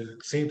 and you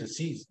save the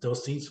seeds.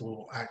 Those seeds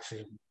will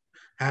actually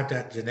have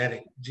that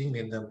genetic gene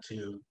in them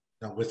to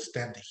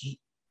withstand the heat.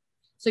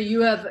 So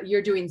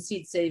you're doing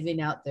seed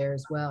saving out there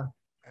as well.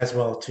 As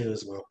well.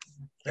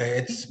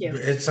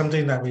 It's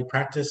something that we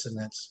practice,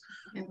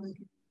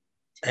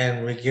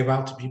 and we give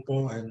out to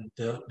people, and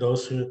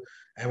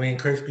we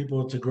encourage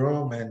people to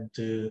grow them and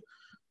to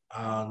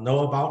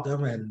know about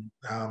them and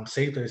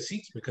save their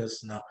seeds,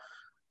 because now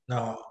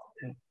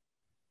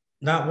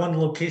not one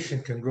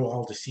location can grow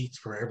all the seeds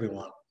for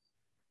everyone.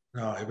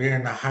 No, if you're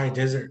in a high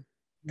desert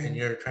and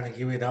you're trying to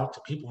give it out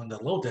to people in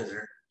the low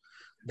desert,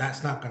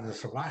 that's not going to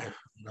survive.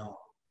 No.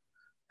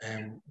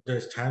 And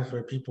there's times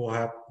where people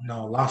have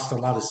lost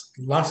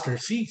their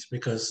seeds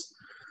because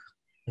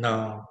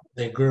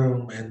they grew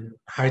them in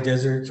high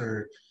deserts,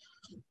 or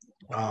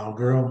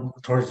grew them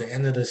towards the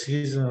end of the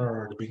season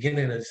or the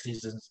beginning of the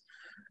seasons,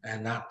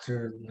 and not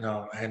to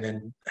and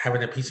then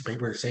having a piece of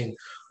paper saying,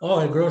 "Oh,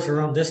 it grows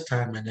around this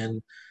time," and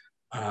then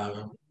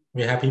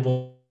we have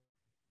people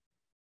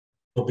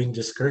being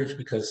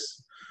discouraged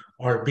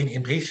or being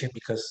impatient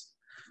because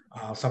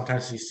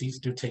sometimes these seeds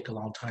do take a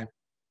long time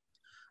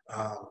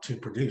to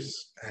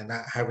produce, and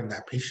not having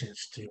that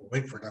patience to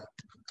wait for them.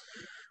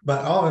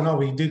 But all in all,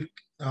 we do.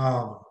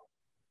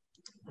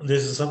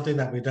 This is something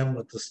that we've done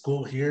with the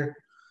school here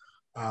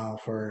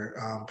for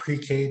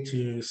pre-K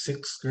to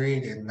sixth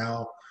grade, and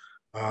now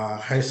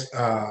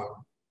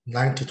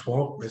 9 to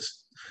 12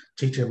 is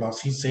teaching about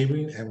seed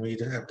saving, and we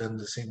have done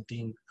the same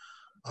thing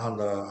on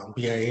the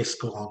BIA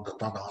school on the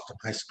Donna Austin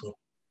High School.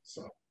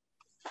 So.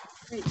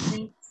 Great,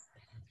 thanks.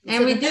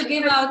 And we do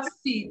give out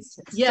seeds.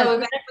 Yeah. So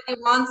if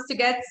anybody wants to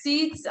get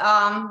seeds,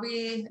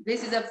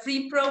 this is a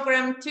free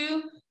program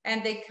too,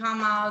 and they come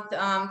out.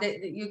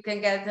 You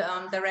can get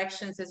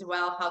directions as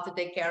well how to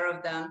take care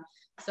of them.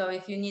 So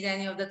if you need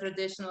any of the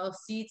traditional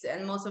seeds,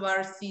 and most of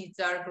our seeds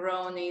are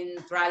grown in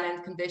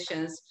dryland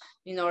conditions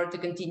in order to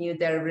continue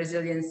their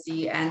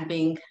resiliency and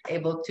being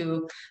able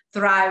to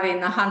thrive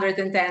in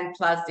 110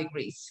 plus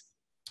degrees.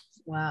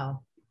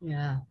 Wow.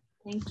 Yeah.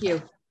 Thank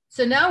you.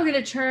 So now we're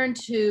going to turn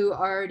to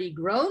already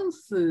grown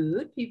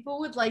food. People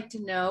would like to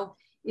know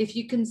if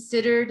you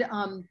considered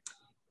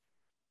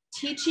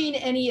teaching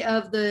any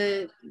of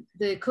the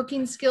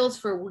cooking skills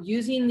for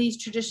using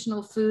these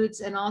traditional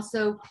foods, and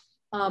also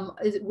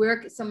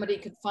where somebody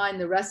could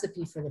find the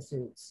recipe for the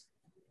foods.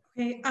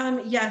 Okay.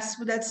 Yes,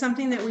 that's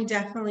something that we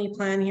definitely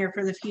plan here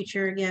for the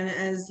future. Again,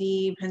 as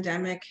the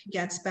pandemic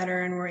gets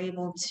better and we're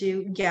able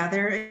to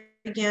gather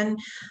again,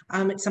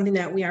 it's something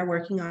that we are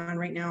working on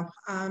right now,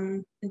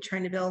 and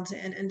trying to build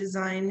and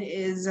design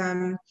is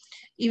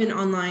even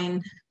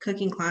online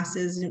cooking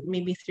classes,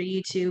 maybe through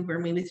YouTube or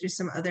maybe through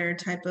some other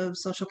type of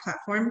social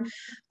platform.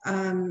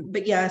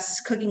 But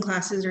yes, cooking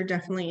classes are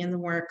definitely in the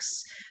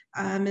works.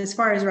 As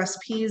far as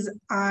recipes,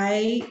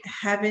 I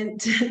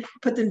haven't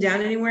put them down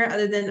anywhere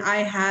other than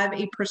I have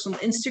a personal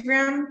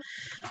Instagram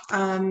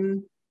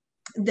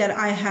that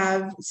I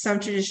have some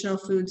traditional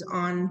foods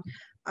on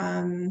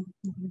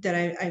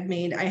that I've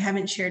made. I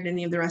haven't shared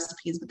any of the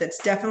recipes, but that's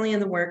definitely in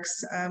the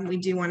works. We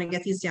do want to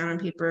get these down on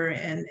paper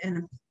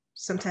and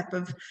some type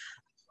of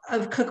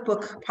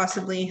cookbook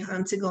possibly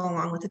to go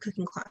along with the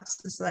cooking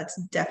classes. So that's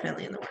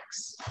definitely in the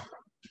works.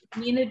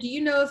 Nina, do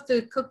you know if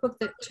the cookbook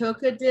that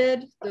Toka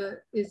did,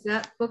 is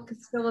that book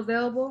still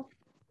available?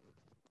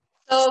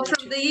 So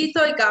from the Eat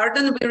Toy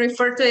Garden, we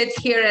refer to it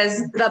here as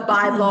the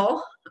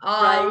Bible.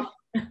 Right.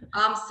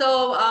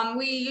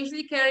 We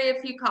usually carry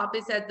a few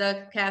copies at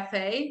the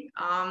cafe,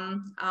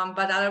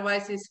 but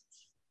otherwise it's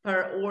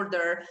per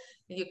order.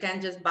 You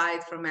can't just buy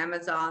it from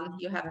Amazon.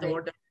 You have to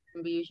order.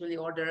 We usually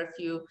order a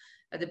few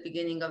at the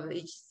beginning of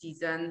each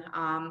season.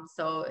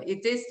 So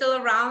it is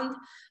still around.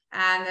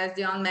 And as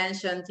Dionne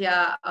mentioned,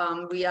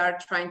 we are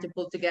trying to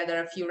pull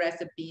together a few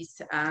recipes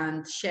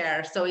and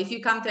share. So if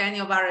you come to any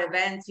of our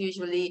events,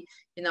 usually,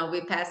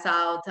 we pass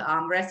out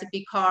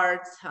recipe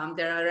cards.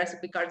 There are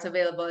recipe cards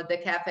available at the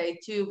cafe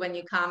too. When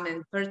you come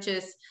and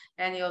purchase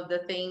any of the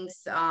things,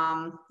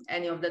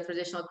 any of the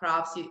traditional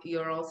crafts,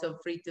 you're also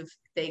free to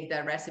take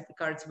the recipe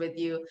cards with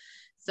you.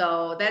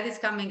 So that is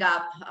coming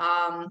up.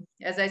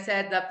 As I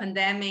said, the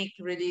pandemic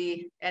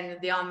really, and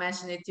Dionne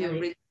mentioned it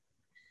too,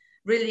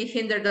 really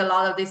hindered a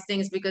lot of these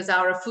things because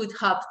our food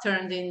hub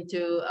turned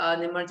into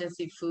an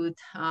emergency food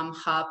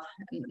hub.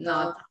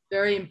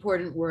 Very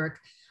important work.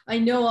 I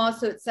know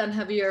also at San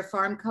Javier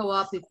Farm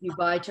Co-op, if you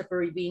buy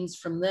chapari beans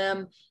from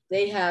them,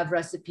 they have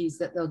recipes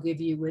that they'll give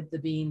you with the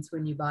beans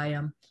when you buy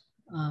them,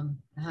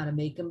 how to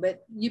make them.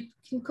 But you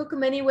can cook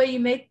them any way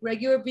you make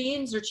regular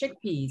beans or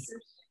chickpeas,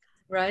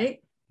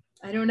 right?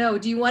 I don't know.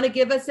 Do you want to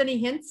give us any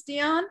hints,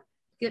 Dionne?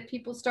 Get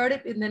people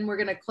started, and then we're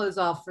going to close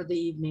off for the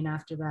evening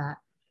after that.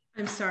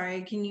 I'm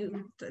sorry,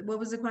 what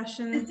was the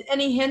question?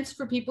 Any hints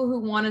for people who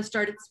want to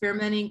start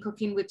experimenting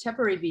cooking with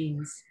tepary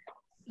beans?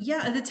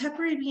 Yeah, the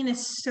tepary bean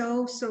is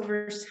so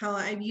versatile.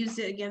 I've used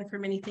it again for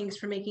many things,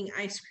 from making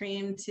ice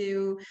cream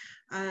to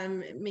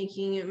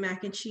making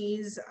mac and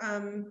cheese.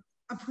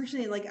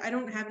 unfortunately, like I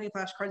don't have any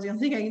flashcards. The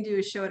only thing I can do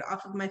is show it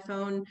off of my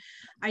phone.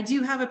 I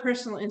do have a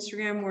personal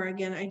Instagram where,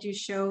 again, I do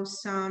show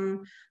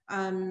some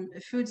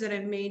foods that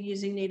I've made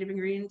using native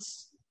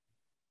ingredients,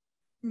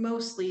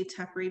 mostly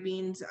tapri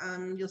beans.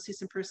 You'll see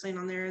some purslane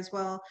on there as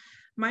well.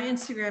 My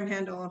Instagram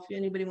handle, if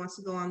anybody wants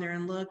to go on there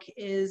and look,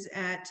 is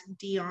at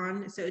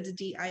Dionne. So it's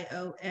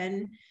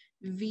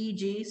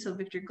DIONVG, so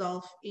Victor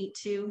Golf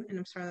 82. And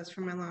I'm sorry, that's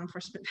from my law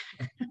enforcement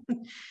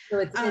background. So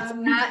it's at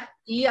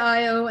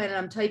DIO, and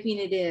I'm typing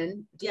it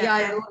in.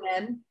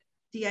 DION.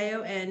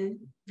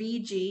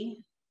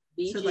 DIONVG.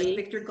 So like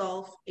Victor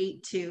Golf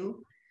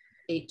 82.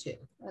 82.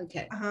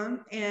 Okay.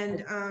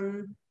 And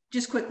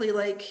just quickly,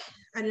 like,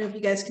 I don't know if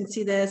you guys can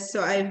see this.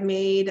 So I've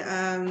made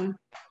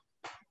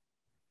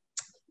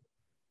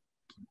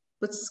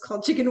what's this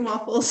called? Chicken and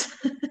waffles.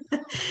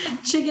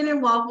 Chicken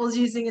and waffles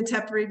using a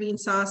tapri bean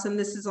sauce, and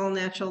this is all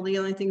natural. The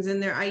only things in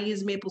there, I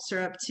use maple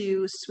syrup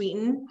to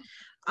sweeten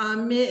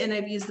it, and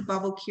I've used the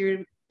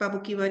babukibari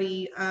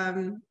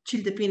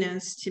chile de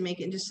pinas to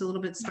make it just a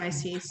little bit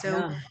spicy. So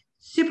yeah.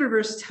 Super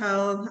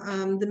versatile.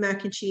 The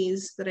mac and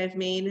cheese that I've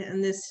made,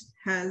 and this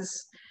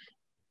has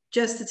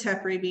just the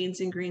tapri beans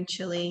and green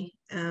chili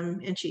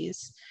and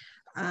cheese.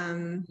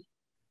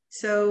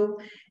 So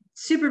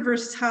super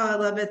versatile. I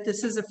love it.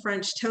 This is a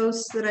French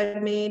toast that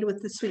I've made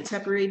with the sweet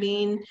tapri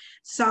bean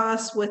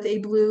sauce with a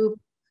blue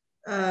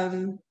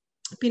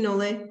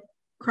pinole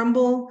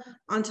crumble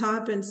on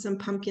top and some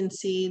pumpkin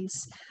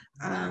seeds.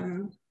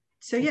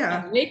 So yeah.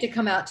 I can't wait to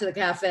come out to the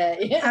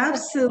cafe.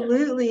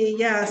 Absolutely.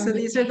 Yeah. So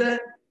these are the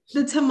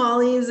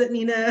tamales that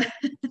Nina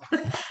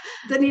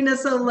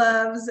so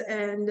loves,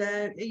 and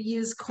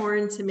use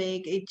corn to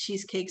make a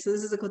cheesecake. So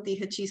this is a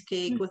cotija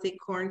cheesecake with a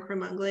corn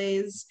creme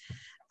anglaise.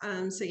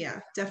 So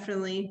yeah,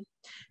 definitely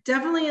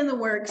in the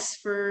works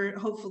for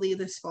hopefully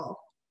this fall.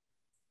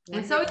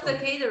 And so it's the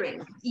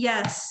catering.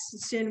 Yes,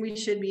 soon we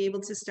should be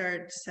able to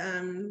start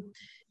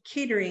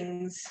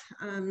caterings,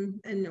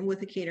 and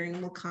with the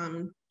catering will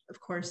come, of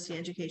course, the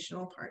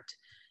educational part.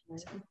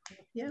 So,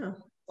 yeah.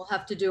 We'll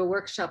have to do a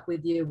workshop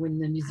with you when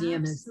the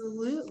museum is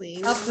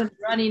up and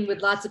running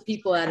with lots of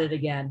people at it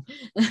again.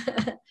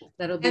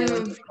 That'll be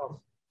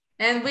wonderful.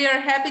 And we are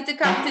happy to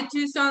come to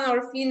Tucson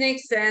or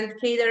Phoenix and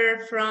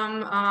cater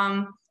from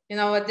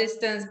a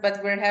distance,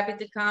 but we're happy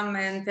to come.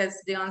 And as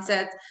Dionne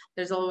said,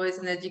 there's always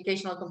an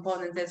educational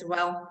component as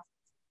well.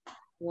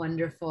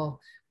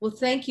 Wonderful. Well,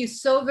 thank you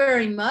so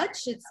very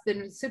much. It's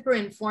been super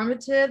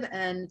informative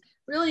and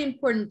really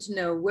important to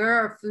know where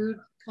our food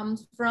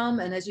comes from.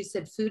 And as you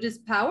said, food is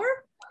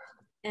power,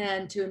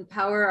 and to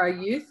empower our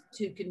youth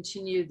to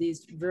continue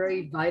these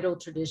very vital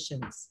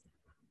traditions.